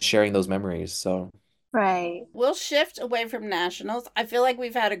sharing those memories. So Right. We'll shift away from nationals. I feel like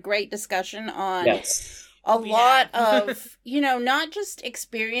we've had a great discussion on yes. a We have. lot of, not just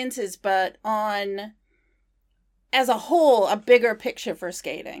experiences, but on, as a whole, a bigger picture for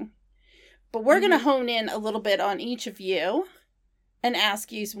skating. But we're going to hone in a little bit on each of you and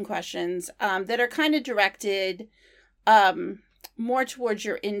ask you some questions that are kind of directed more towards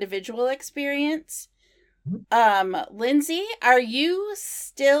your individual experience. Lindsay, are you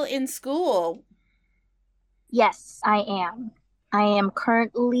still in school? Yes, I am. I am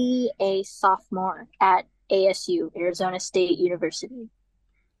currently a sophomore at ASU, Arizona State University.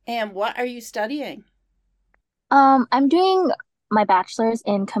 And what are you studying? I'm doing my bachelor's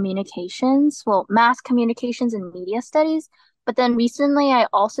in communications, well, mass communications and media studies, but then recently I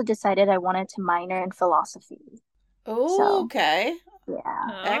also decided I wanted to minor in philosophy. Oh, So, okay. yeah.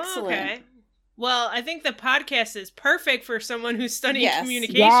 Oh, Excellent. okay. Well, I think the podcast is perfect for someone who's studying Yes.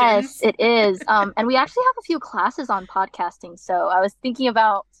 communications. Yes, it is. And we actually have a few classes on podcasting, so I was thinking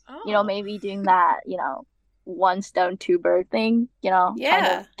about, Oh. maybe doing that, one stone, two bird thing, kind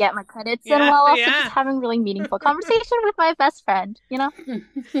Yeah. of get my credits in Yeah, while also yeah. just having really meaningful conversation with my best friend. That's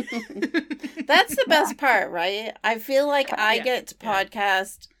the best part, right? I feel like I Yeah, get to yeah.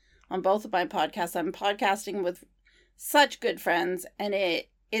 podcast on both of my podcasts. I'm podcasting with such good friends, and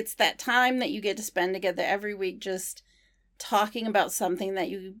it's that time that you get to spend together every week just talking about something that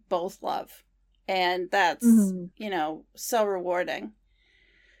you both love. And that's, so rewarding.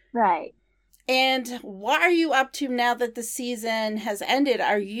 Right. And what are you up to now that the season has ended?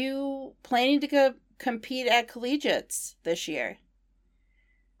 Are you planning to compete at collegiates this year?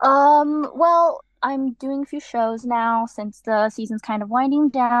 Well, I'm doing a few shows now since the season's kind of winding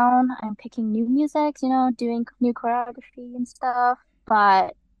down. I'm picking new music, doing new choreography and stuff.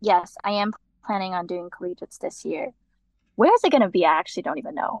 But yes, I am planning on doing collegiates this year. Where is it going to be? I actually don't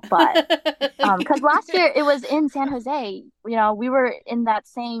even know. But because last year it was in San Jose. We were in that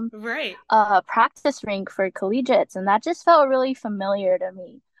same Right. practice rink for collegiates, and that just felt really familiar to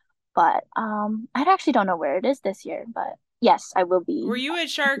me. But I actually don't know where it is this year. But yes, I will be. Were you at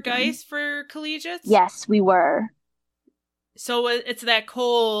Shark Ice for collegiates? Yes, we were. So it's that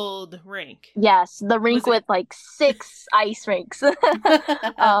cold rink. Yes, the rink Was it- with like 6 ice rinks.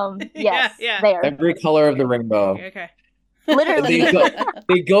 Yes, Yeah. there. Every color of the rainbow. Okay. Literally.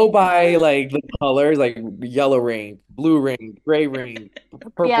 They go by like the colors, like yellow ring, blue ring, gray ring,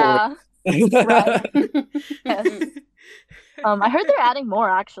 purple Yeah, ring. right. Yes. I heard they're adding more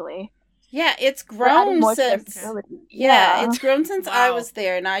actually. Yeah, it's They're adding grown more to their since. facility. Yeah, it's grown since I Wow. was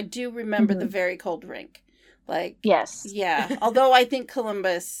there, and I do remember the very cold rink. Like, Yes. yeah. Although I think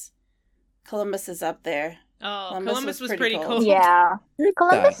Columbus is up there. Oh, Columbus Columbus was was pretty pretty cold. cool. Yeah. Heard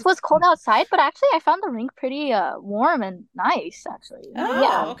Columbus that. was cold outside, but actually I found the rink pretty warm and nice actually. Oh,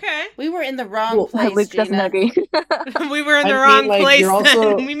 Yeah. Okay. We were in the wrong Well, place, Luke doesn't Gina. agree. We were in the I wrong mean, like, place you're then.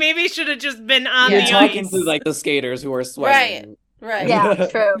 also- We maybe should have just been on You're Yeah. the talking ice. to like the skaters who are sweating. Right. Yeah,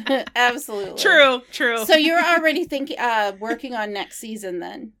 true. Absolutely. True. So you're already thinking, working on next season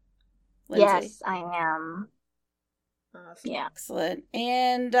then, Lindsay? Yes, I am. Awesome. Yeah. Excellent.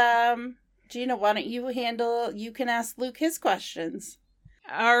 And Gina, why don't you can ask Luke his questions.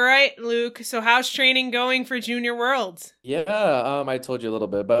 All right, Luke. So how's training going for Junior Worlds? Yeah, I told you a little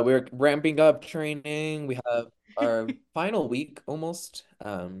bit, but we're ramping up training. We have our final week almost,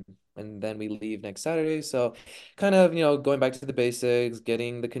 and then we leave next Saturday. So kind of, going back to the basics,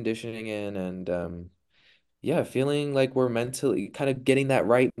 getting the conditioning in, and yeah, feeling like we're mentally kind of getting that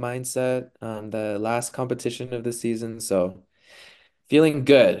right mindset on the last competition of the season. So feeling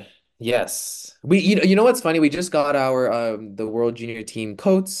good. Yes. You know what's funny? We just got our the World Junior Team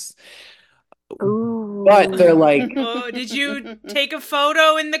coats, Ooh. but they're like Oh, did you take a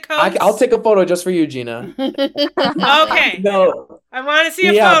photo in the coats? I'll take a photo just for you, Gina. Okay. No, I want to see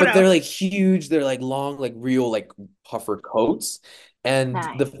a yeah, photo. but they're like huge. They're like long, like real, like puffer coats. And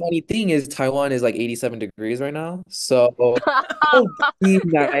the Nice. funny thing is, Taiwan is like 87 degrees right now, so it'll be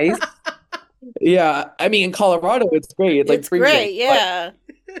nice. Yeah, I mean, in Colorado, it's great. It's like It's freezing. great, yeah.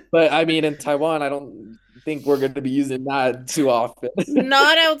 But I mean, in Taiwan, I don't think we're going to be using that too often.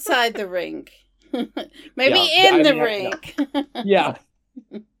 Not outside the rink. Maybe Yeah, in I the mean, rink. Yeah.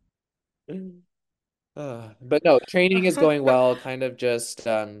 But no, training is going well. Kind of just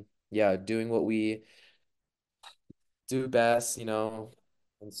yeah, doing what we do best, And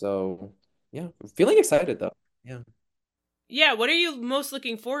so yeah, feeling excited though. Yeah. Yeah, what are you most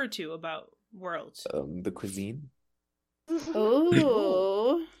looking forward to about Worlds? The cuisine.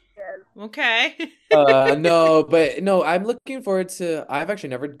 Ooh. Okay. No, but no, I'm looking forward to. I've actually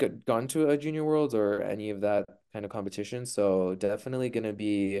never gone to a Junior Worlds or any of that kind of competition. So definitely gonna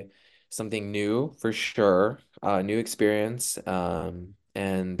be something new for sure. New experience.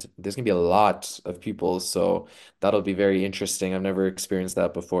 And there's gonna be a lot of people, so that'll be very interesting. I've never experienced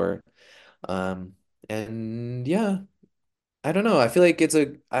that before. Um, and yeah, I don't know. I feel like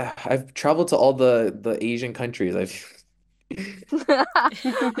I've traveled to all the Asian countries. I've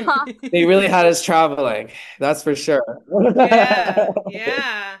they really had us traveling, that's for sure. Yeah,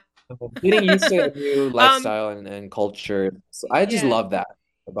 yeah. Getting used to a new um, lifestyle and culture. So I just yeah, love that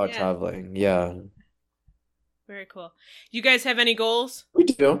about yeah. traveling. Yeah, Very cool. You guys have any goals? we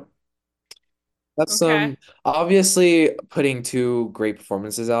do. That's Okay. obviously putting two great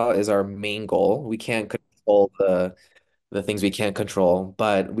performances out is our main goal. We can't control the things we can't control,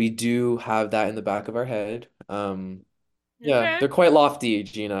 but we do have that in the back of our head. Yeah, Okay. they're quite lofty,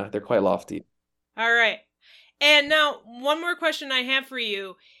 Gina. They're quite lofty. All right. And now, one more question I have for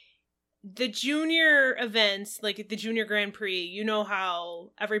you. The junior events, like the junior Grand Prix, you know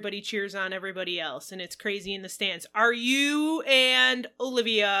how everybody cheers on everybody else and it's crazy in the stands. Are you and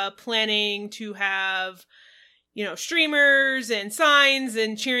Olivia planning to have, streamers and signs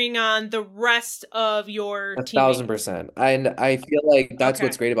and cheering on the rest of your A thousand teammates? percent. And I feel like that's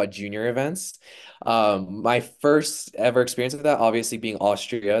what's Okay. great about junior events. My first ever experience of that, obviously being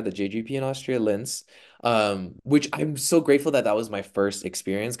Austria, the JGP in Austria, Linz, which I'm so grateful that that was my first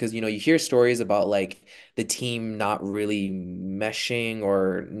experience because you hear stories about like the team not really meshing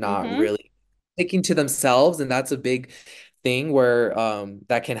or not Mm-hmm. really sticking to themselves, and that's a big thing where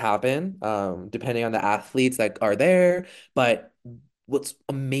that can happen depending on the athletes that are there. But what's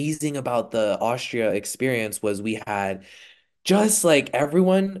amazing about the Austria experience was we had just like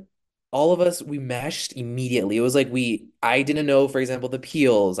everyone, all of us, we meshed immediately. It was like I didn't know, for example, the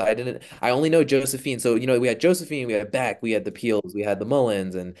Peels. I only know Josephine. So, we had Josephine, we had Beck, we had the Peels, we had the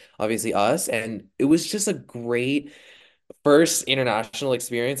Mullins, and obviously us. And it was just a great first international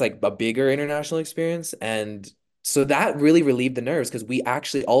experience, like a bigger international experience. And so that really relieved the nerves because we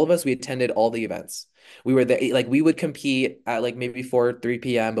actually, all of us, we attended all the events. We were there, like we would compete at like maybe 4, 3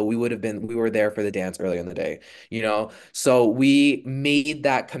 p.m., but we were there for the dance early in the day. So we made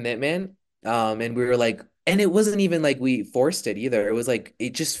that commitment. And we were like, and it wasn't even like we forced it either. It was like,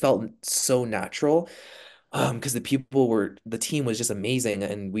 it just felt so natural. Because the team was just amazing,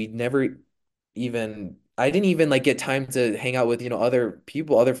 and we never even I didn't even like get time to hang out with other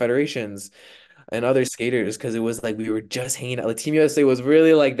people, other federations and other skaters because it was like we were just hanging out. Like Team USA was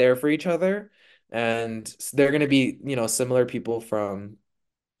really like there for each other, and they're gonna be similar people from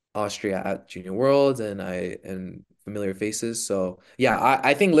Austria at Junior Worlds and familiar faces. So yeah,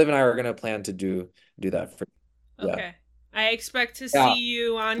 I think Liv and I are gonna plan to do that for yeah Okay. I expect to yeah see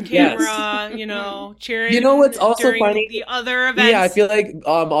you on yes. camera, You know cheering what's also during funny? the other Yeah, I events. feel like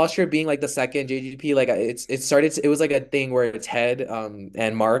Austria being like the second JGP, like it was like a thing where Ted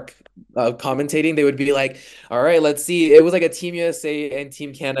and Mark commentating, they would be like, all right, let's see. It was like a Team USA and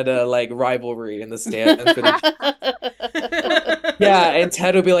Team Canada like rivalry in the stands for the yeah, and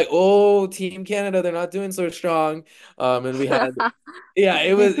Ted would be like, oh, Team Canada, they're not doing so strong. And we had yeah,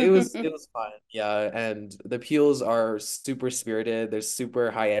 it was fun. Yeah, and the Peels are super spirited, they're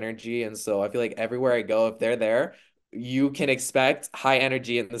super high energy, and so I feel like everywhere I go, if they're there, you can expect high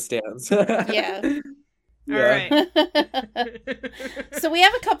energy in the stands. Yeah. All Yeah. right. So we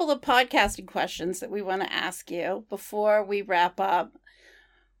have a couple of podcasting questions that we want to ask you before we wrap up.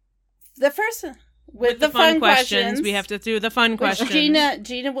 The first with the fun questions, we have to do the fun which questions.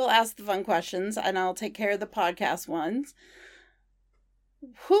 Gina will ask the fun questions, and I'll take care of the podcast ones.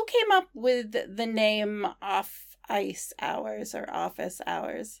 Who came up with the name Off Ice Hours or Office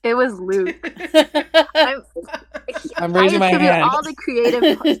Hours? It was Luke. I'm, I'm I raising my attribute hand. all the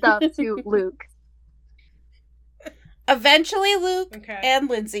creative stuff to Luke. Eventually, Luke Okay. and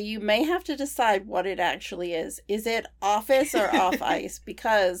Lindsay, you may have to decide what it actually is. Is it office or off ice?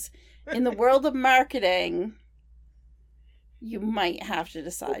 Because in the world of marketing, you might have to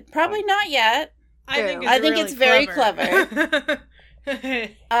decide. Probably not yet. I think it's very clever.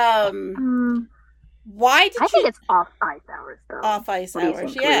 Why did I you think it's off ice hours though. off ice What do you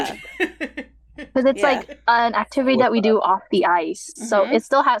hours? think, Yeah. Because it's Yeah. like an activity that we do off the ice. So Mhm. it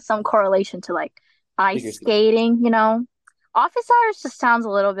still has some correlation to like ice Figure skating. Office hours just sounds a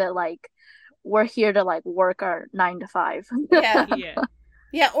little bit like we're here to like work our 9 to 5. Yeah. Yeah.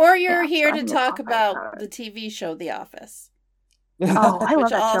 Yeah, or you're Yeah, here so I to think it's talk off ice about hours. the TV show The Office. Oh, I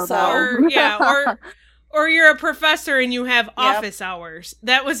Which love that show also- though. Or Or you're a professor and you have Yep. office hours.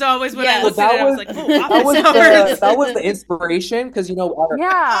 That was always when I Yes. looked Well, at it. I was like, oh, office hours. that was the inspiration because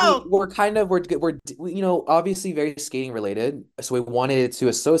Yeah. Oh, we're kind of obviously very skating related, so we wanted to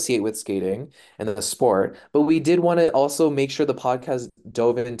associate with skating and the sport, but we did want to also make sure the podcast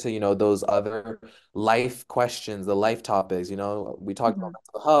dove into those other life questions, the life topics. We talk about Mhm.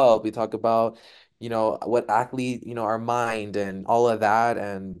 mental health, we talk about what athlete, our mind and all of that.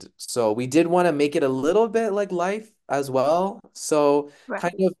 And so we did want to make it a little bit like life as well. So kind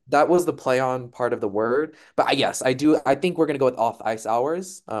Right. of that was the play on part of the word. But yes, I think we're gonna go with off ice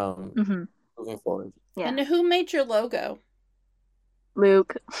hours Hmm. moving forward. Yeah. And who made your logo?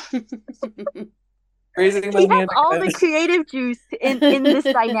 Luke. Raising He my has hand all again. the creative juice in this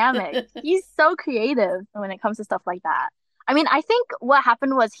dynamic. He's so creative when it comes to stuff like that. I mean, I think what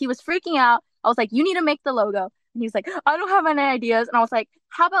happened was he was freaking out. I was like, "You need to make the logo," and he was like, "I don't have any ideas." And I was like,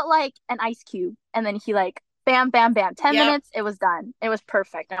 "How about like an ice cube?" And then he like, bam, bam, bam. 10 minutes, it was done. It was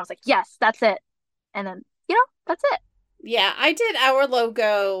perfect. And I was like, "Yes, that's it." And then that's it. Yeah, I did our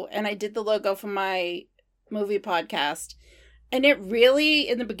logo and I did the logo for my movie podcast. And it really,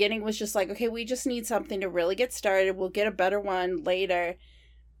 in the beginning, was just like, okay, we just need something to really get started. We'll get a better one later.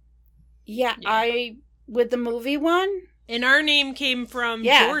 Yeah, Yeah. with the movie one, and our name came from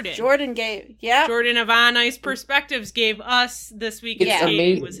yeah, Jordan. Jordan gave, yeah. Jordan of On Ice Perspectives gave us This Week in It's Skating.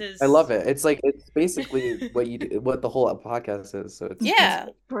 amazing. Was his. I love it. It's basically what the whole podcast is. So it's Yeah,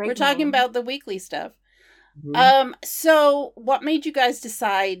 Great we're talking name. about the weekly stuff. Mhm. So what made you guys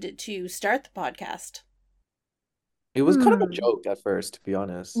decide to start the podcast? It was kind of a Hmm. joke at first, to be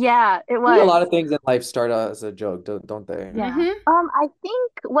honest. Yeah, it I think a was. lot of things in life start out as a joke, don't they? Yeah. Mm-hmm. I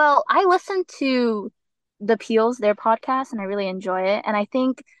think, well, I listened to the Peels, their podcast, and I really enjoy it. And I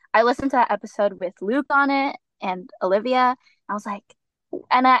think I listened to that episode with Luke on it and Olivia. I was like,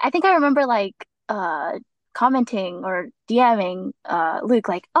 and I think I remember like commenting or DMing Luke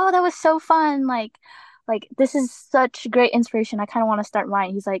like, "Oh, that was so fun. Like this is such great inspiration. I kind of want to start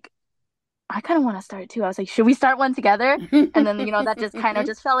mine." He's like, "I kind of want to start it too." I was like, "Should we start one together?" And then that just kind of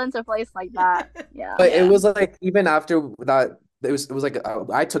just fell into place like that. Yeah. But it Yeah. was like even after that, it was like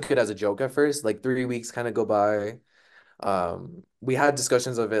I took it as a joke at first. Like 3 weeks kind of go by. We had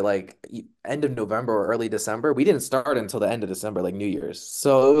discussions of it like end of November or early December. We didn't start until the end of December, like New Year's.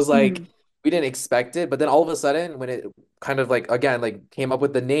 So it was like Mhm. we didn't expect it, but then all of a sudden when it kind of like again like came up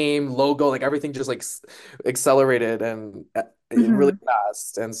with the name, logo, like everything just like accelerated and really Mhm.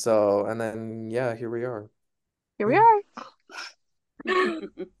 fast. And then yeah, here we are. Here we are.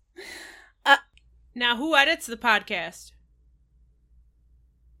 Now, who edits the podcast?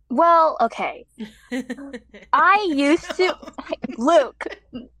 Well, okay. I used to, Luke.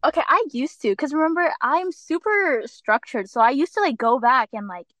 Okay, I used to, because remember, I'm super structured, so I used to like go back and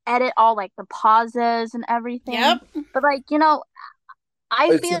like edit all like the pauses and everything. Yep. But like, I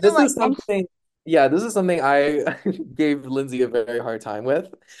So feel this like, is something, yeah, this is something I gave Lindsay a very hard time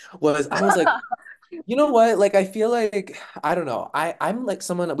with. I was like, you know what? Like, I feel like I don't know. I'm like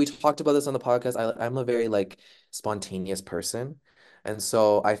someone we talked about this on the podcast. I'm a very like spontaneous person, and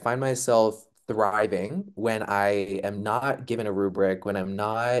so I find myself thriving when I am not given a rubric, when I'm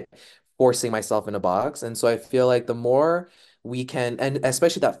not forcing myself in a box. And so I feel like the more we can, and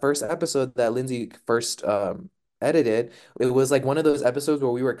especially that first episode that Lindsay first edited, it was like one of those episodes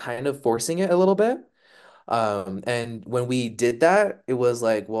where we were kind of forcing it a little bit. And when we did that, it was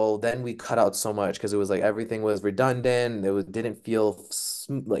like, well, then we cut out so much because it was like everything was redundant. Didn't feel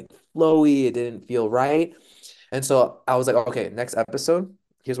like flowy. It didn't feel right. And so I was like, okay, next episode,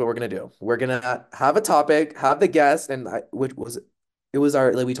 here's what we're gonna do. We're gonna have a topic, have the guest, which was it was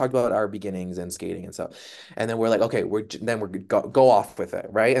our like we talked about our beginnings and skating and stuff. And then we're like, okay, we're go off with it,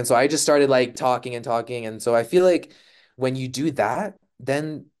 right? And so I just started like talking and talking. And so I feel like when you do that,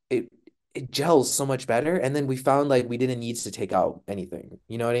 then it gels so much better. And then we found like we didn't need to take out anything.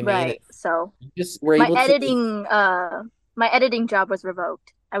 You know what I mean? right. So You just were my able to editing, my editing job was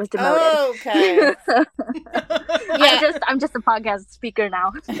revoked. I was demoted. Okay. Yeah. I'm just a podcast speaker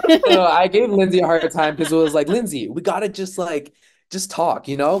now. so I gave Lindsay a hard time because it was like, Lindsay, we gotta just talk,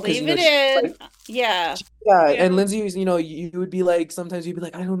 because Leave it she's in. like, Yeah. yeah, Yeah. and Lindsay, you would be like, sometimes you'd be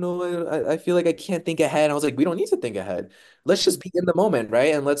like, I don't know, I feel like I can't think ahead. And I was like, we don't need to think ahead. Let's just be in the moment,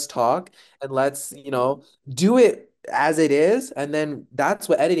 right? And let's talk and let's, do it as it is. And then that's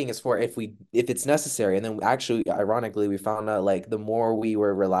what editing is for if it's necessary. And then actually, ironically, we found out like the more we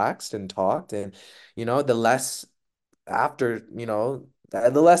were relaxed and talked and, the less after,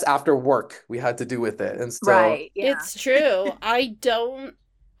 the less after work we had to do with it. And so, Right. Yeah. It's true. I don't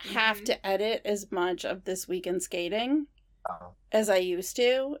have Mhm. to edit as much of This Week in Skating. as I used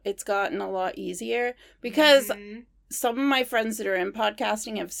to. It's gotten a lot easier because some of my friends that are in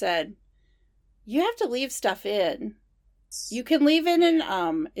podcasting have said, you have to leave stuff in. You can leave it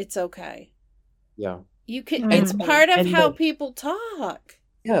in, it's okay. Yeah. You can, it's part of how people talk.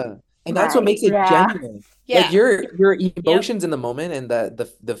 Yeah. And that's what makes it genuine. Yeah. Like your emotions in the moment and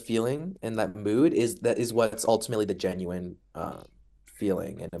the feeling and that mood is what's ultimately the genuine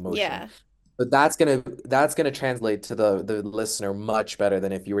feeling and emotion. Yeah. But that's gonna translate to the listener much better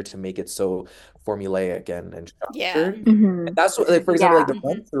than if you were to make it so formulaic and structured. And that's what, like, for example, like the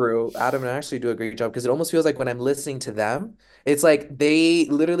run through, Adam and Ashley do a great job because it almost feels like when I'm listening to them, it's like they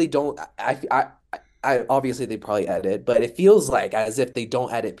literally don't. I obviously they probably edit, but it feels like as if they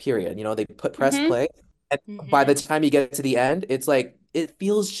don't edit. Period. You know, they press play, and by the time you get to the end, it's like it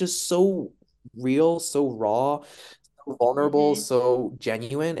feels just so real, so raw, vulnerable, so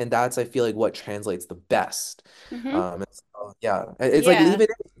genuine, and that's I feel like what translates the best. It's like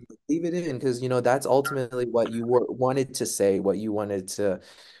leave it in because you know that's ultimately what you wanted to say, what you wanted to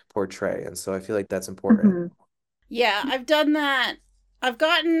portray, and so I feel like that's important. Yeah, I've done that. I've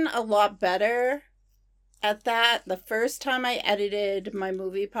gotten a lot better at that. The first time I edited my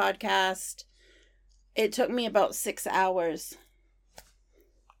movie podcast, it took me about 6 hours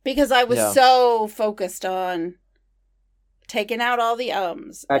because I was so focused on taking out all the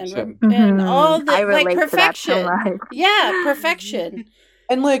ums and all the like perfection. Yeah, perfection.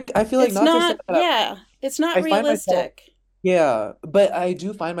 And like I feel like it's not it's not realistic. Yeah, but I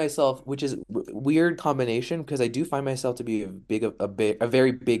do find myself, which is weird combination because I do find myself to be a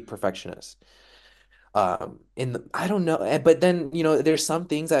very big perfectionist. I don't know, but then you know there's some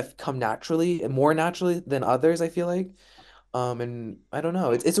things that come naturally and more naturally than others, I feel like. And I don't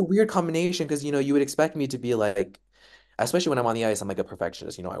know. It's a weird combination because you know you would expect me to be like, especially when I'm on the ice, I'm like a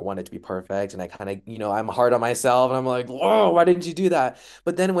perfectionist. You know, I want it to be perfect, and I kind of, you know, I'm hard on myself, and I'm like, whoa, why didn't you do that?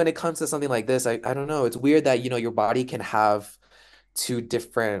 But then when it comes to something like this, I don't know. It's weird that, you know, your body can have two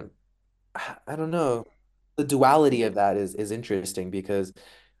different, I don't know. The duality of that is interesting because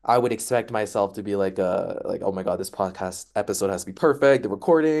I would expect myself to be like, oh my God, this podcast episode has to be perfect, the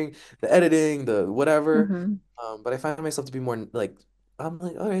recording, the editing, the whatever. But I find myself to be more like, I'm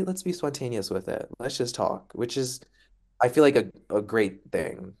like, all right, let's be spontaneous with it. Let's just talk, which is I feel like a great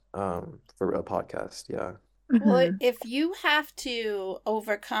thing for a podcast. Yeah. Well, if you have to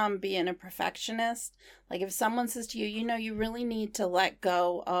overcome being a perfectionist, like if someone says to you, you know, you really need to let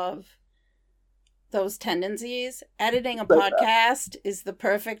go of those tendencies, editing a podcast is the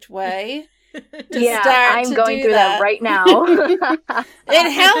perfect way to start I'm to going do through that right now.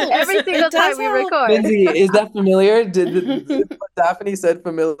 It helps. Every single time we record. Lindsay, is that familiar? Did what Daphne said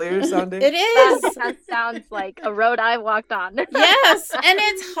familiar sounding? It is. That sounds like a road I walked on. Yes, and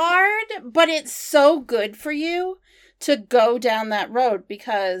it's hard, but it's so good for you to go down that road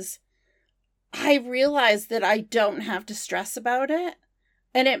because I realize that I don't have to stress about it,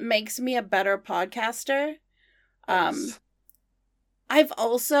 and it makes me a better podcaster. Yes. I've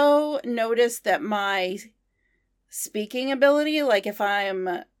also noticed that my speaking ability, like if I'm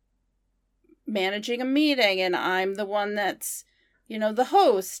managing a meeting and I'm the one that's, you know, the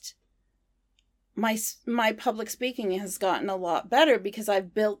host, my public speaking has gotten a lot better because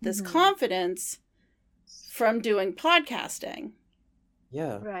I've built this confidence from doing podcasting.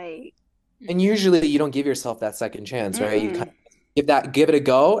 Yeah. Right. And usually you don't give yourself that second chance, right? You kind of give it a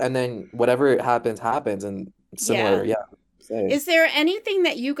go, and then whatever happens, and similar, Is there anything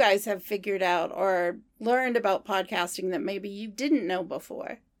that you guys have figured out or learned about podcasting that maybe you didn't know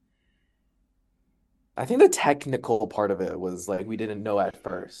before? I think the technical part of it was like we didn't know at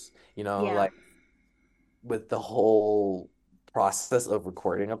first, you know, like with the whole process of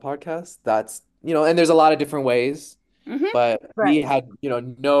recording a podcast. That's, you know, and there's a lot of different ways, but we had, you know,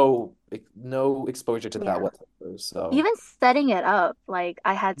 no exposure to that whatsoever. So even setting it up, like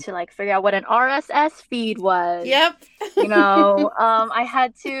I had to like figure out what an RSS feed was. Yep. You know, I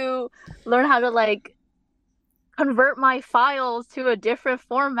had to learn how to like convert my files to a different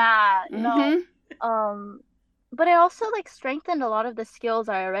format, you know. But it also like strengthened a lot of the skills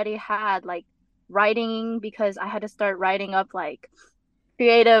I already had, like writing, because I had to start writing up like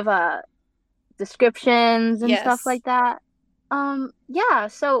creative descriptions and stuff like that.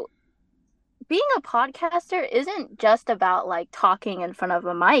 So being a podcaster isn't just about like talking in front of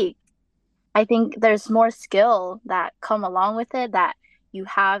a mic. I think there's more skill that come along with it that you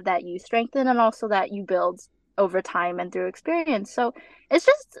have, that you strengthen, and also that you build over time and through experience. So it's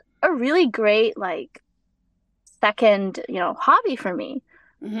just a really great like second, you know, hobby for me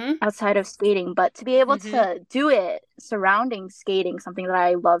outside of skating. But to be able to do it surrounding skating, something that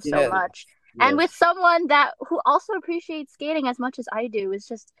I love so much, And with Yes. someone that who also appreciates skating as much as I do, it's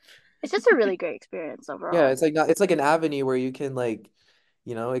just a really great experience Yeah, overall. it's like not, it's like an avenue where you can like,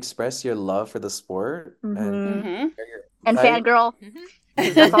 express your love for the sport and Hmm. Mm-hmm. share your And insight. fangirl,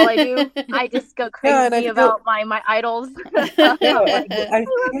 because that's all I do. I just go Yeah, and I crazy feel about my idols. yeah, I'm like, I I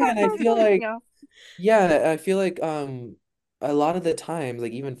love yeah, that and I feel person, like yeah, I feel like a lot of the times,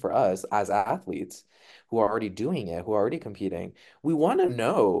 like even for us as athletes who are already doing it, who are already competing, we want to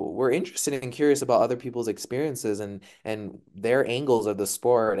know. We're interested and curious about other people's experiences and their angles of the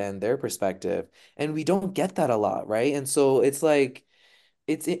sport and their perspective. And we don't get that a lot, right? And so it's like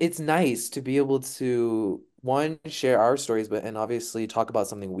it's nice to be able to one share our stories, but and obviously talk about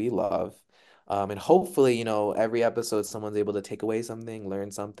something we love. And hopefully, every episode someone's able to take away something,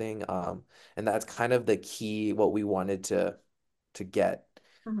 learn something. And that's kind of the key what we wanted to get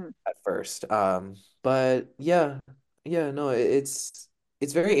Mhm. at first. But yeah, yeah, no, it's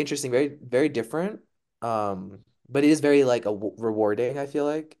very interesting, very very different. But it is very like rewarding, I feel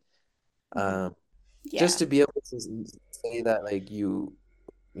like. Mhm. Um, just Yeah. to be able to say that like you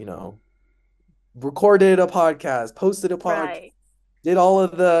know recorded a podcast, posted a podcast, Right. did all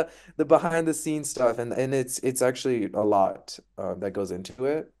of the behind the scenes stuff, and it's actually a lot that goes into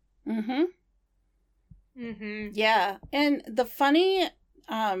it. Mm-hmm. Mm-hmm. Yeah. And the funny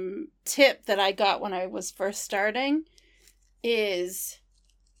tip that I got when I was first starting is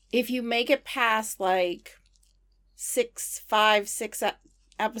if you make it past like six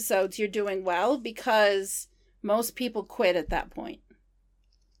episodes, you're doing well because most people quit at that point.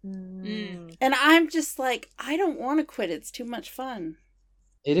 Mm. Mm. And I'm just like, I don't want to quit. It's too much fun.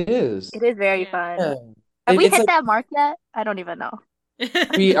 It is. It is very Yeah. fun. Yeah. Have we It's hit like that mark yet? I don't even know.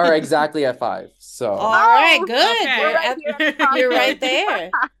 we are exactly at 5. So All right, Oh, good. we're You're right Okay. at here in the you're process. right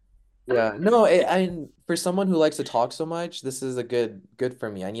there. yeah, no, and for someone who likes to talk so much, this is a good for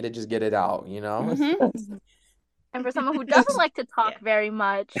me. I need to just get it out, you know? Mm-hmm. Mhm. And for someone who doesn't like to talk Yeah. very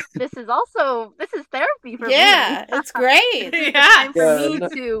much, this is therapy for me. Yeah, it's great. This is the Yeah. time for Yeah, me no,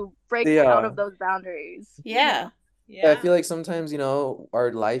 to break out yeah. of those boundaries. Yeah. Yeah, I Yeah. feel like sometimes,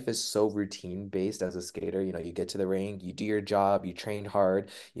 our life is so routine based as a skater. You get to the rink, you do your job, you train hard,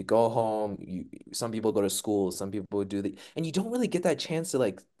 you go home, some people go to school, some people do and you don't really get that chance to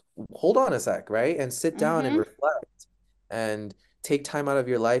like hold on a sec, right? And sit down and Mm-hmm. reflect and take time out of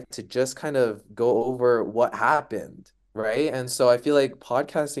your life to just kind of go over what happened, right? And so I feel like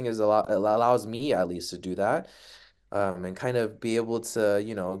podcasting is a lot, it allows me at least to do that and kind of be able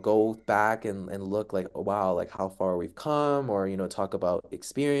to, go back and look like, oh, wow, like how far we've come, or, talk about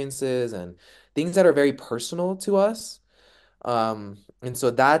experiences and things that are very personal to us. And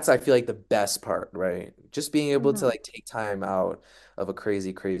so that's, I feel like the best part, right? Just being able to Mhm. like take time out of a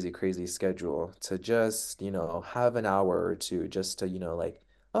crazy, crazy, crazy schedule to just, have an hour or two just to, like,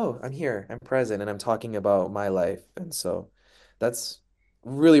 oh, I'm here, I'm present, and I'm talking about my life. And so that's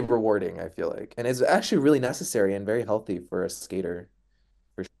really rewarding, I feel like. And it's actually really necessary and very healthy for a skater,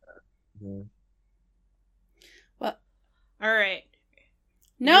 for sure. Yeah. Well, All right.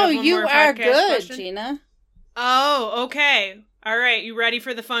 You no, have one you more are podcast good, question? Gina. Oh, okay. All right. You ready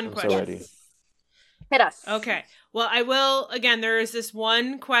for the fun I'm so questions? ready. Hit us. Okay. Well, I will again, there is this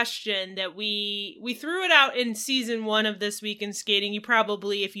one question that we threw it out in season 1 of This Week in Skating. You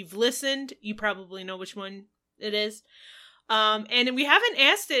probably, if you've listened, you probably know which one it is. And we haven't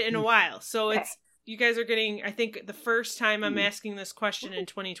asked it in a while. So Okay. it's you guys are getting, I think, the first time I'm asking this question in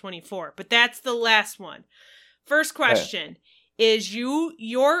 2024. But that's the last one. First question is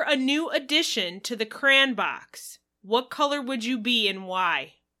you're a new addition to the crayon box. What color would you be and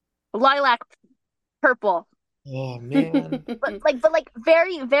why? Lilac purple. Oh man. But like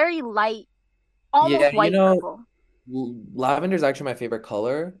very, very light, Yeah, almost white purple. lavender is actually my favorite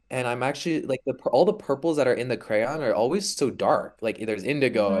color, and I'm actually like all the purples that are in the crayon are always so dark. Like there's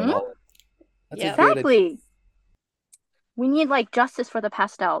indigo and Hmm. all. That's a Yep. good. Exactly. We need like justice for the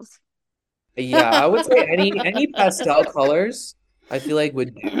pastels. Yeah, I would say any pastel colors I feel like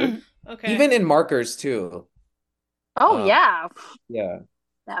would do. Okay. Even in markers too. Oh Um, yeah. yeah.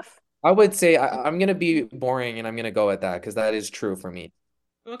 F. I would say I'm gonna be boring and I'm gonna go with that because that is true for me.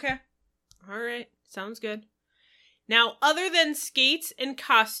 Okay. All right. Sounds good. Now, other than skates and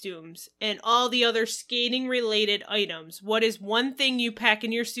costumes and all the other skating related items, what is one thing you pack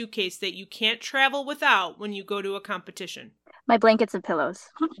in your suitcase that you can't travel without when you go to a competition? My blankets and pillows.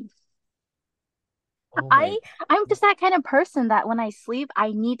 Oh my. I I'm just that kind of person that when I sleep,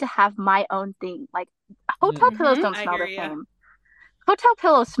 I need to have my own thing. Like hotel pillows Mm-hmm. don't I smell hear the ya. same. Hotel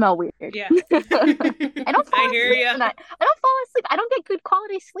pillows smell weird. Yeah. I don't fall I hear asleep ya. and I don't fall asleep. I don't get good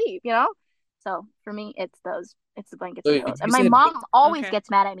quality sleep. So for me, it's the blankets So and you pillows. And my said mom always Okay. gets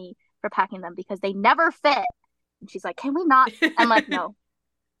mad at me for packing them because they never fit. And she's like, can we not? I'm like,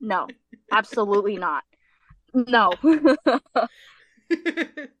 no, absolutely not. No.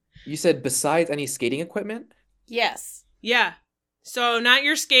 You said besides any skating equipment? Yes. Yeah. So not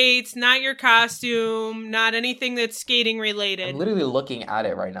your skates, not your costume, not anything that's skating I'm related. literally looking at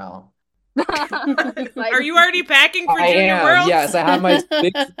it right now. Are you already packing for I Junior am. Worlds? Yes, I have my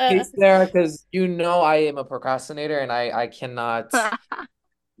big case there because I am a procrastinator and I cannot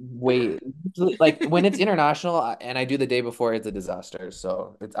wait. Like when it's international and I do the day before, it's a disaster.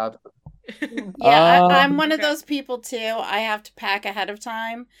 So it's up. Yeah, I'm one of Okay. those people too. I have to pack ahead of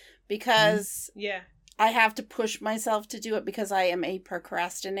time because Yeah. I have to push myself to do it because I am a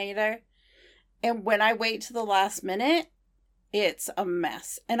procrastinator. And when I wait to the last minute, it's a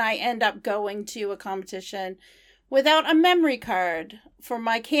mess. And I end up going to a competition without a memory card for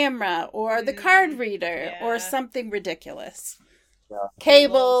my camera or the card reader or something ridiculous. Yeah.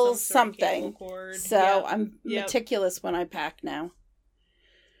 Cables, Some sort of something. cable cord. So Yep. I'm meticulous when I pack now.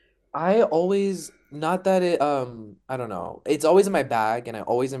 I always, not that it, I don't know. It's always in my bag and I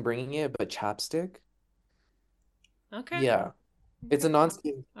always am bringing it, but chapstick, Okay. yeah, it's a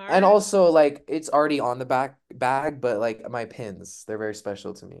non-stick. All And right. also like it's already on the back bag, but like my pins, they're very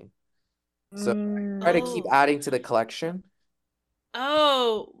special to me. So try to keep Oh. adding to the collection.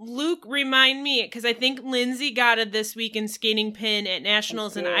 Oh, Luke, remind me, because I think Lindsay got a This Week in Skating pin at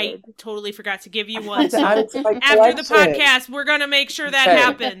Nationals, and I did. totally forgot to give you I one. have to add it to my After the collection. podcast, we're going to make sure that Okay.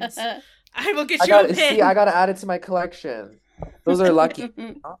 happens. I will get I you a got pin. see, I gotta add it to my collection. Those are lucky.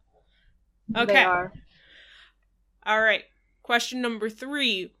 They Okay. are. All right. Question number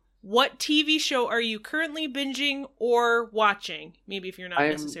 3. What TV show are you currently binging or watching? Maybe if you're not I'm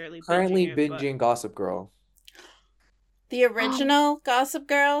necessarily currently binging it, but- binging Gossip Girl. The original Gossip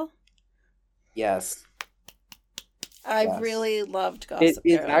Girl. Yes. I Yes. really loved It Gossip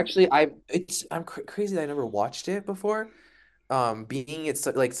is Girl. actually I'm crazy that I never watched it before. Being it's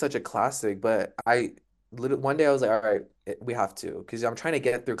like such a classic, but one day I was like, all right, we have to because I'm trying to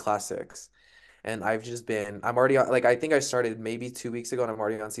get through classics, and I'm already on, like I think I started maybe 2 weeks ago, and I'm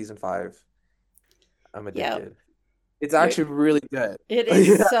already on season 5. I'm Yep. addicted. It's actually really good. It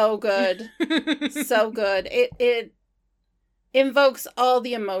is so good. So good. It invokes all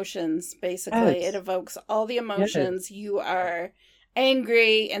the emotions, basically. Yes. It evokes all the emotions. You are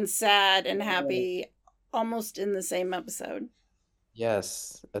angry and sad and happy almost in the same episode.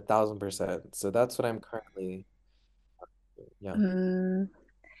 Yes, 1,000%. So that's what I'm currently, yeah.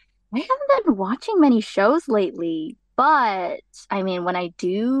 I haven't been watching many shows lately, but I mean, when I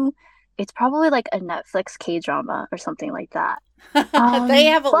do, it's probably like a Netflix K-drama or something like that. They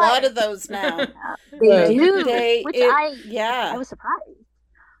have a but- lot of those now. They Yeah. do, They- which it- I yeah. was surprised.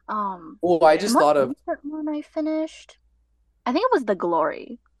 Oh, I just the most thought of recent one I finished, I think it was The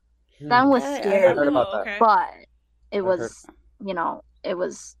Glory. Hmm. That one was Okay, I scary, heard about that. okay. but it I heard-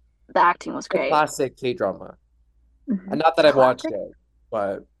 was, the acting was A great. classic K-drama. Mhm. And not that I've watched Classic. it,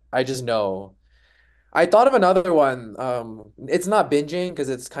 but I just know. I thought of another one. It's not binging because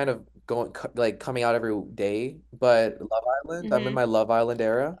it's kind of coming out every day, but Love Island. I'm in Mhm. my Love Island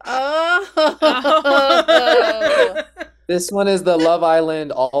era. Oh. This one is the Love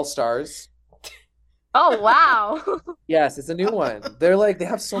Island All Stars. Oh, wow. Yes, it's a new one. They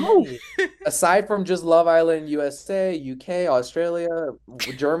have so many. Aside from just Love Island USA, UK, Australia,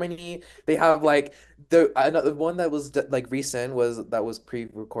 Germany, they have like another one that was like recent that was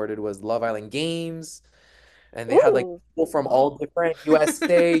pre-recorded was Love Island Games, and they had like Ooh. people from all different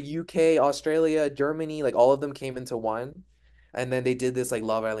USA, UK, Australia, Germany, like all of them came into one, and then they did this like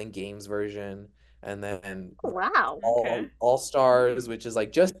Love Island Games version, and then Wow. Okay. All Stars, which is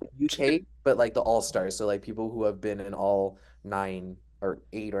like just UK, but like the All Stars, so like people who have been in all 9 or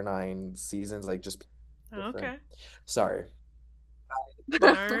 8 or 9 seasons, like just different. Okay. Sorry. All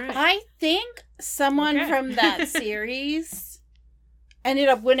right. I think someone Okay. from that series ended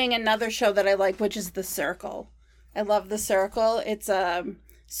up winning another show that I like, which is The Circle. I love The Circle. It's a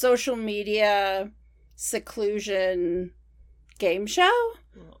social media seclusion game show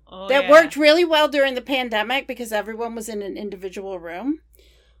Oh, that yeah. worked really well during the pandemic because everyone was in an individual room.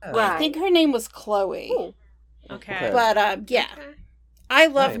 Right. I think her name was Chloe. Ooh. Okay. But yeah, Okay. I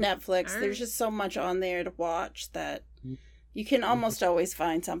love Nice. Netflix. Alright. There's just so much on there to watch that you can almost always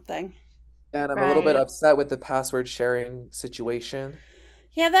find something. And I'm a little bit Right. upset with the password sharing situation.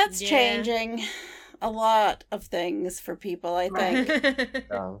 Yeah, that's Yeah. changing a lot of things for people, I Right. think.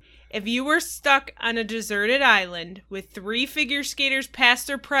 If you were stuck on a deserted island with 3 figure skaters past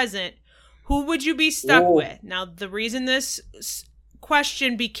or present, who would you be stuck Whoa. with? Now, the reason this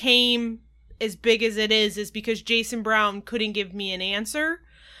question became as big as it is because Jason Brown couldn't give me an answer.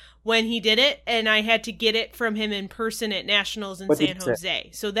 when he did it, and I had to get it from him in person at Nationals in What did San he say? Jose.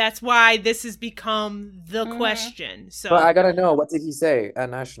 So that's why this has become the question. So, But I gotta know, what did he say at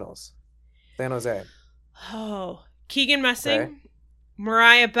Nationals? San Jose. Keegan Messing, Okay.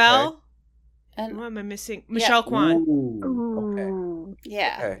 Mariah Bell, And what am I missing? Michelle Kwan. Ooh. Okay. Ooh.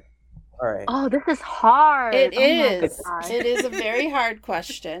 yeah, Okay. All right. Oh, this is hard. it Oh my is. God. It is a very hard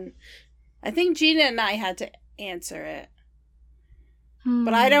question. I think Gina and I had to answer it,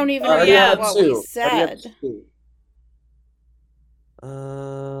 but I don't even Oh, know yeah. what we said.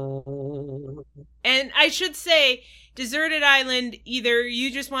 And I should say, Deserted Island, either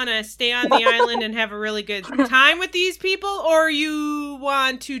you just want to stay on the island and have a really good time with these people, or you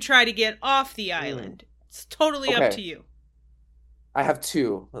want to try to get off the island. It's totally up Okay. to you. I have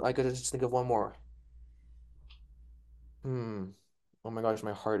two. I could just think of one more. Oh my gosh,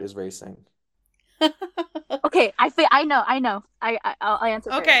 my heart is racing. Okay, I know. I'll answer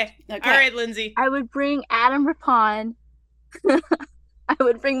first. Okay. Okay. All right, Lindsay. I would bring Adam Rippon. I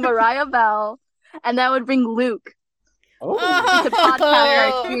would bring Mariah Bell, and then I would bring Luke. Oh. To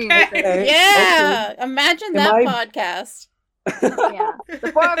podcast our team. Okay. Yeah. Imagine that podcast. Yeah.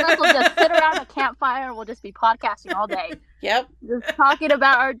 The four of us will just sit around a campfire and we'll just be podcasting all day. Yep. Just talking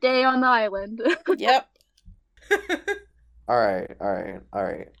about our day on the island. Yep. All right.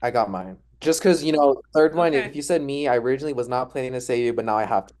 I got mine. Just because, third one, Okay. if you said me, I originally was not planning to say you, but now I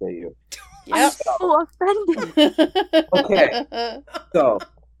have to say you. I'm Yep. so offended. Okay. So,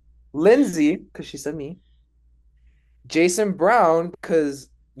 Lindsay, because she said me. Jason Brown, because,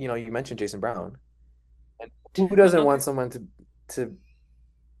 you mentioned Jason Brown. And who doesn't want someone who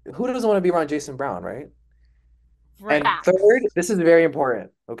doesn't want to be around Jason Brown, right? Right. And third, this is very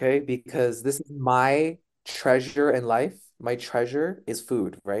important, okay? Because this is my treasure in life. My treasure is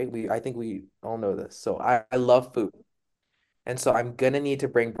food, right? I think we all know this. So I love food. And so I'm gonna need to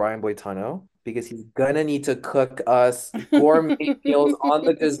bring Brian Boitano because he's gonna need to cook us gourmet meals on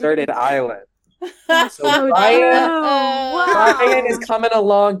the deserted island. So Brian is coming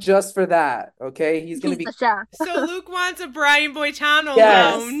along just for that, okay? He's gonna be. the chef. So Luke wants a Brian Boitano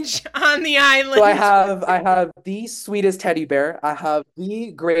Yes. lounge on the island. So I have the sweetest teddy bear, I have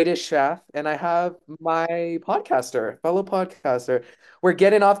the greatest chef, and I have my fellow podcaster. We're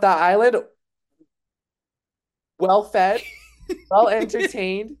getting off that island well fed, well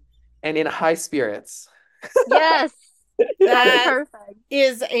entertained, and in high spirits. Yes. That's That perfect.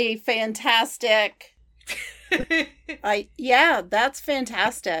 is a fantastic. That's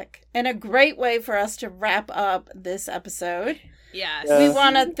fantastic. And a great way for us to wrap up this episode. Yes. We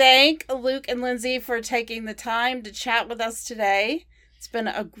want to thank Luke and Lindsay for taking the time to chat with us today. It's been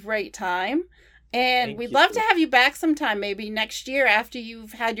a great time. And Thank we'd you. love to have you back sometime, maybe next year after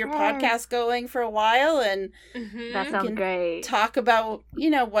you've had your podcast going for a while and That sounds can great. talk about,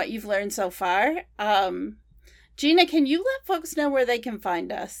 what you've learned so far. Gina, can you let folks know where they can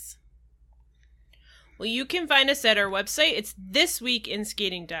find us? Well, you can find us at our website. It's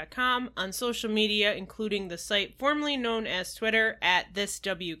thisweekinskating.com, on social media, including the site formerly known as Twitter at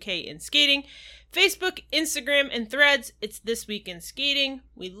thiswkinskating, Facebook, Instagram, and Threads. It's This Week in Skating.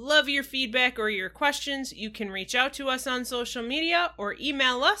 We love your feedback or your questions. You can reach out to us on social media or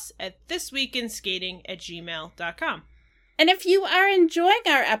email us at thisweekinskating@gmail.com. And if you are enjoying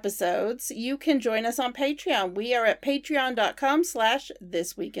our episodes, you can join us on Patreon. We are at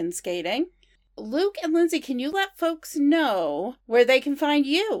patreon.com/thisweekinskating. Luke and Lindsay, can you let folks know where they can find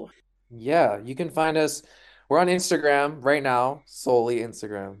you? Yeah, you can find us. We're on Instagram right now, solely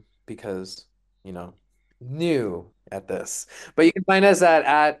Instagram, because, new at this. But you can find us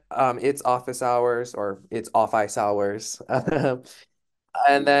at It's Office Hours or It's Off Ice Hours. And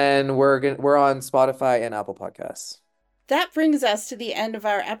then we're on Spotify and Apple Podcasts. That brings us to the end of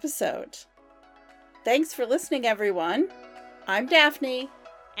our episode. Thanks for listening, everyone. I'm Daphne.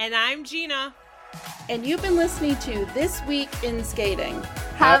 And I'm Gina. And you've been listening to This Week in Skating.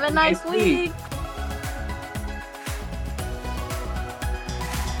 Have a nice week.